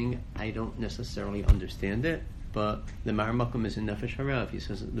we're saying, I don't necessarily understand it, but the Mar Makom is in Nefesh Harav. He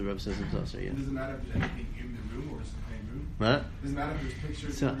says, the Rav says it's also, yeah. Does it matter if there's anything in the room or just a plain room? What? Does it matter if there's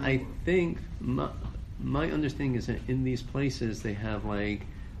pictures So in the room? I think, my understanding is that in these places they have like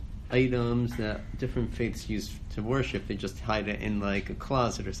items that different faiths use to worship. They just hide it in like a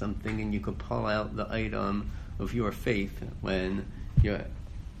closet or something, and you could pull out the item of your faith when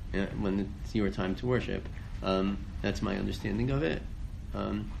it's your time to worship. That's my understanding of it.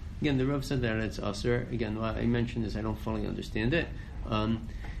 Again, the Rav said that it's usher. Again, what I mentioned is I don't fully understand it.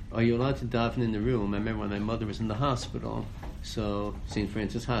 Are you allowed to daven in the room? I remember when my mother was in the hospital, so St.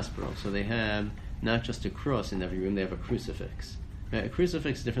 Francis Hospital, so they have not just a cross in every room, they have a crucifix. Right? A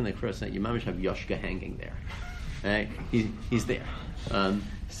crucifix is different than a cross. That you mamish have Yoshka hanging there. Right? He's there. Are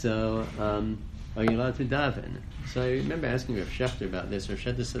you allowed to daven? So I remember asking Rav Shachter about this. Rav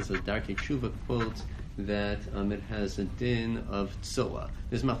Shachter says that Darkei Tshuva quotes that it has a din of tzoa.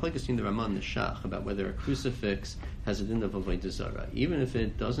 There's machlokes between the Ramah and the Shach about whether a crucifix has a din of Avoda Zara. Even if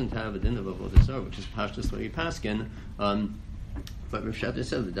it doesn't have a din of Avoda Zara, which is Pashtus Lo Yipaskin, but Rav Shachter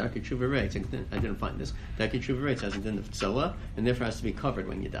said the Darkei Tshuva writes, I didn't find this, Darkei Tshuva writes has a din of tzoa, and therefore has to be covered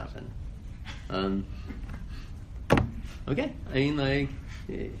when you daven. Okay, I mean,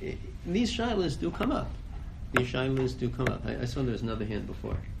 these shilas do come up. I saw there was another hand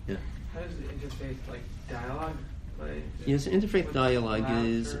before. Yeah. How does the interfaith dialogue? Yes, interfaith dialogue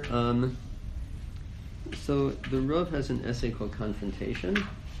is. So the Rav has an essay called Confrontation,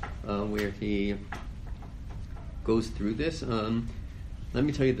 where he goes through this. Let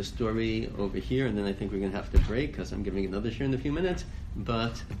me tell you the story over here, and then I think we're going to have to break because I'm giving another share in a few minutes.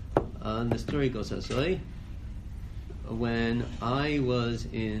 But the story goes as so. When I was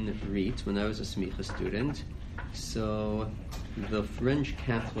in REIT, when I was a Smicha student, so the French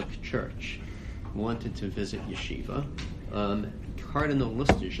Catholic Church wanted to visit yeshiva. Cardinal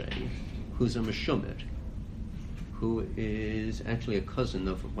Lustiger, who's a Meshumid, who is actually a cousin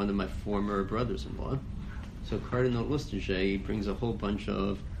of one of my former brothers-in-law. So Cardinal Lustiger brings a whole bunch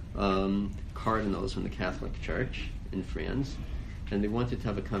of cardinals from the Catholic Church in France, and they wanted to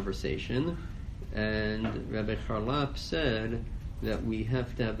have a conversation. And Rabbi Charlap said that we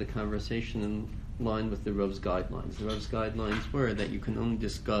have to have the conversation in line with the Rav's guidelines. The Rav's guidelines were that you can only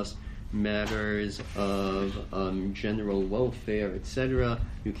discuss matters of general welfare, etc.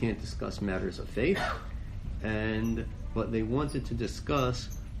 You can't discuss matters of faith. And what they wanted to discuss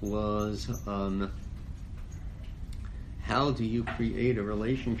was how do you create a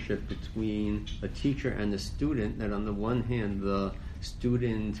relationship between a teacher and a student that on the one hand the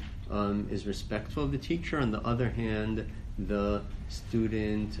student is respectful of the teacher, on the other hand the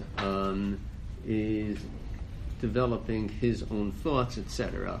student is developing his own thoughts,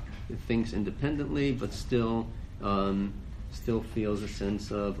 etc. Thinks independently, but still feels a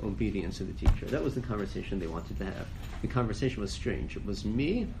sense of obedience to the teacher. That was the conversation they wanted to have. The conversation was strange. It was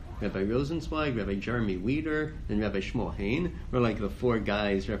me, Rabbi Rosenzweig, Rabbi Jeremy Weider, and Rabbi Shmuel Hain. We're like the four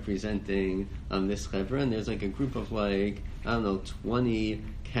guys representing this chevra, and there's like a group of 20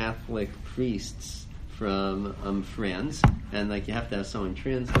 Catholic priests from France, and you have to have someone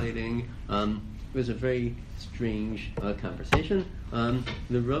translating. It was a very strange conversation.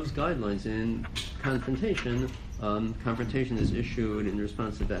 The Rav's guidelines in confrontation is issued in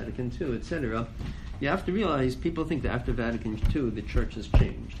response to Vatican II, etc. You have to realize people think that after Vatican II the church has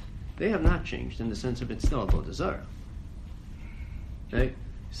changed. They have not changed in the sense of it's still Avoda Zara. Okay?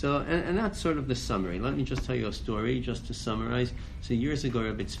 So, and that's sort of the summary. Let me just tell you a story just to summarize. So years ago,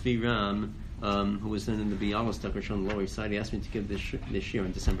 Rabbi Tzvi Ram, who was then in the Bialystok Rosh on the Lower East Side, he asked me to give this year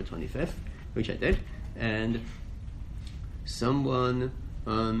on December 25th, which I did. And someone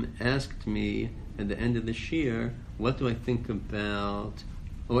asked me at the end of this year, what do I think about...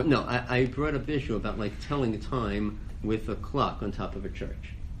 I brought up the issue about telling time with a clock on top of a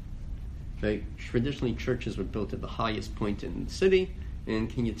church. Traditionally, churches were built at the highest point in the city, and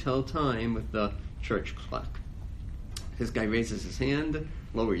can you tell time with the church clock? This guy raises his hand,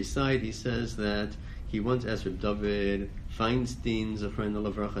 Lower East Side. He says that he once asked Reb David Feinstein, Zechron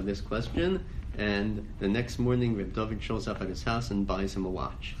Levracha, this question, and the next morning Reb David shows up at his house and buys him a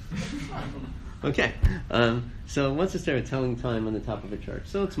watch. Okay, so what's the story of telling time on the top of a church?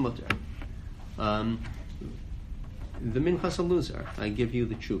 So it's mutter. The Minchas a loser. I give you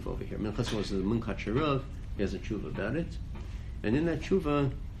the tshuva over here. Minchas is the Munkat Sharav. He has a tshuva about it. And in that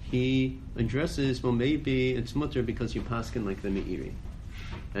tshuva, he addresses, maybe it's mutter because you paskin like the Meiri.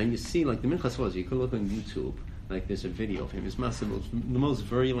 and you see like the Hilchos Avoda Zara, you could look on YouTube. Like there's a video of him. He's the most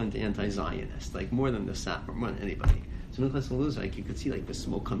virulent anti-Zionist, like more than the Sapper, more than anybody. So Hilchos Avoda Zara, like you could see like the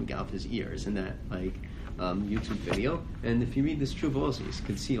smoke coming out of his ears in that like YouTube video. And if you read this Tshuva also, you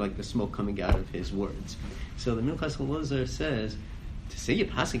could see like the smoke coming out of his words. So the Hilchos Avoda Zara says, to say you're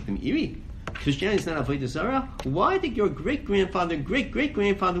passing them Iri, Christianity is not Avoda Zara. Why did your great-grandfather,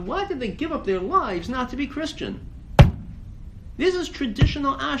 great-great-grandfather, why did they give up their lives not to be Christian? This is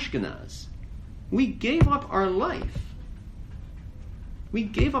traditional Ashkenaz. We gave up our life. We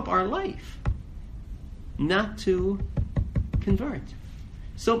gave up our life not to convert.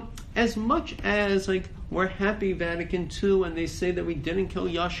 So as much as like we're happy Vatican II and they say that we didn't kill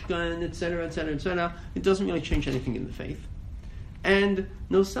Yashka and etc., etc., etc., it doesn't really change anything in the faith. And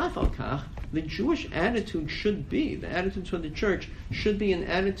nosaf al kach, the Jewish attitude should be, the attitude toward the church should be an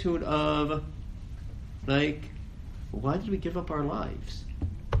attitude of like, why did we give up our lives?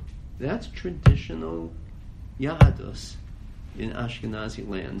 That's traditional Yahadus in Ashkenazi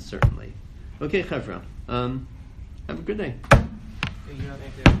land, certainly. Okay, Chevra. Have a good day. Thank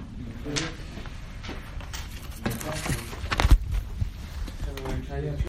you.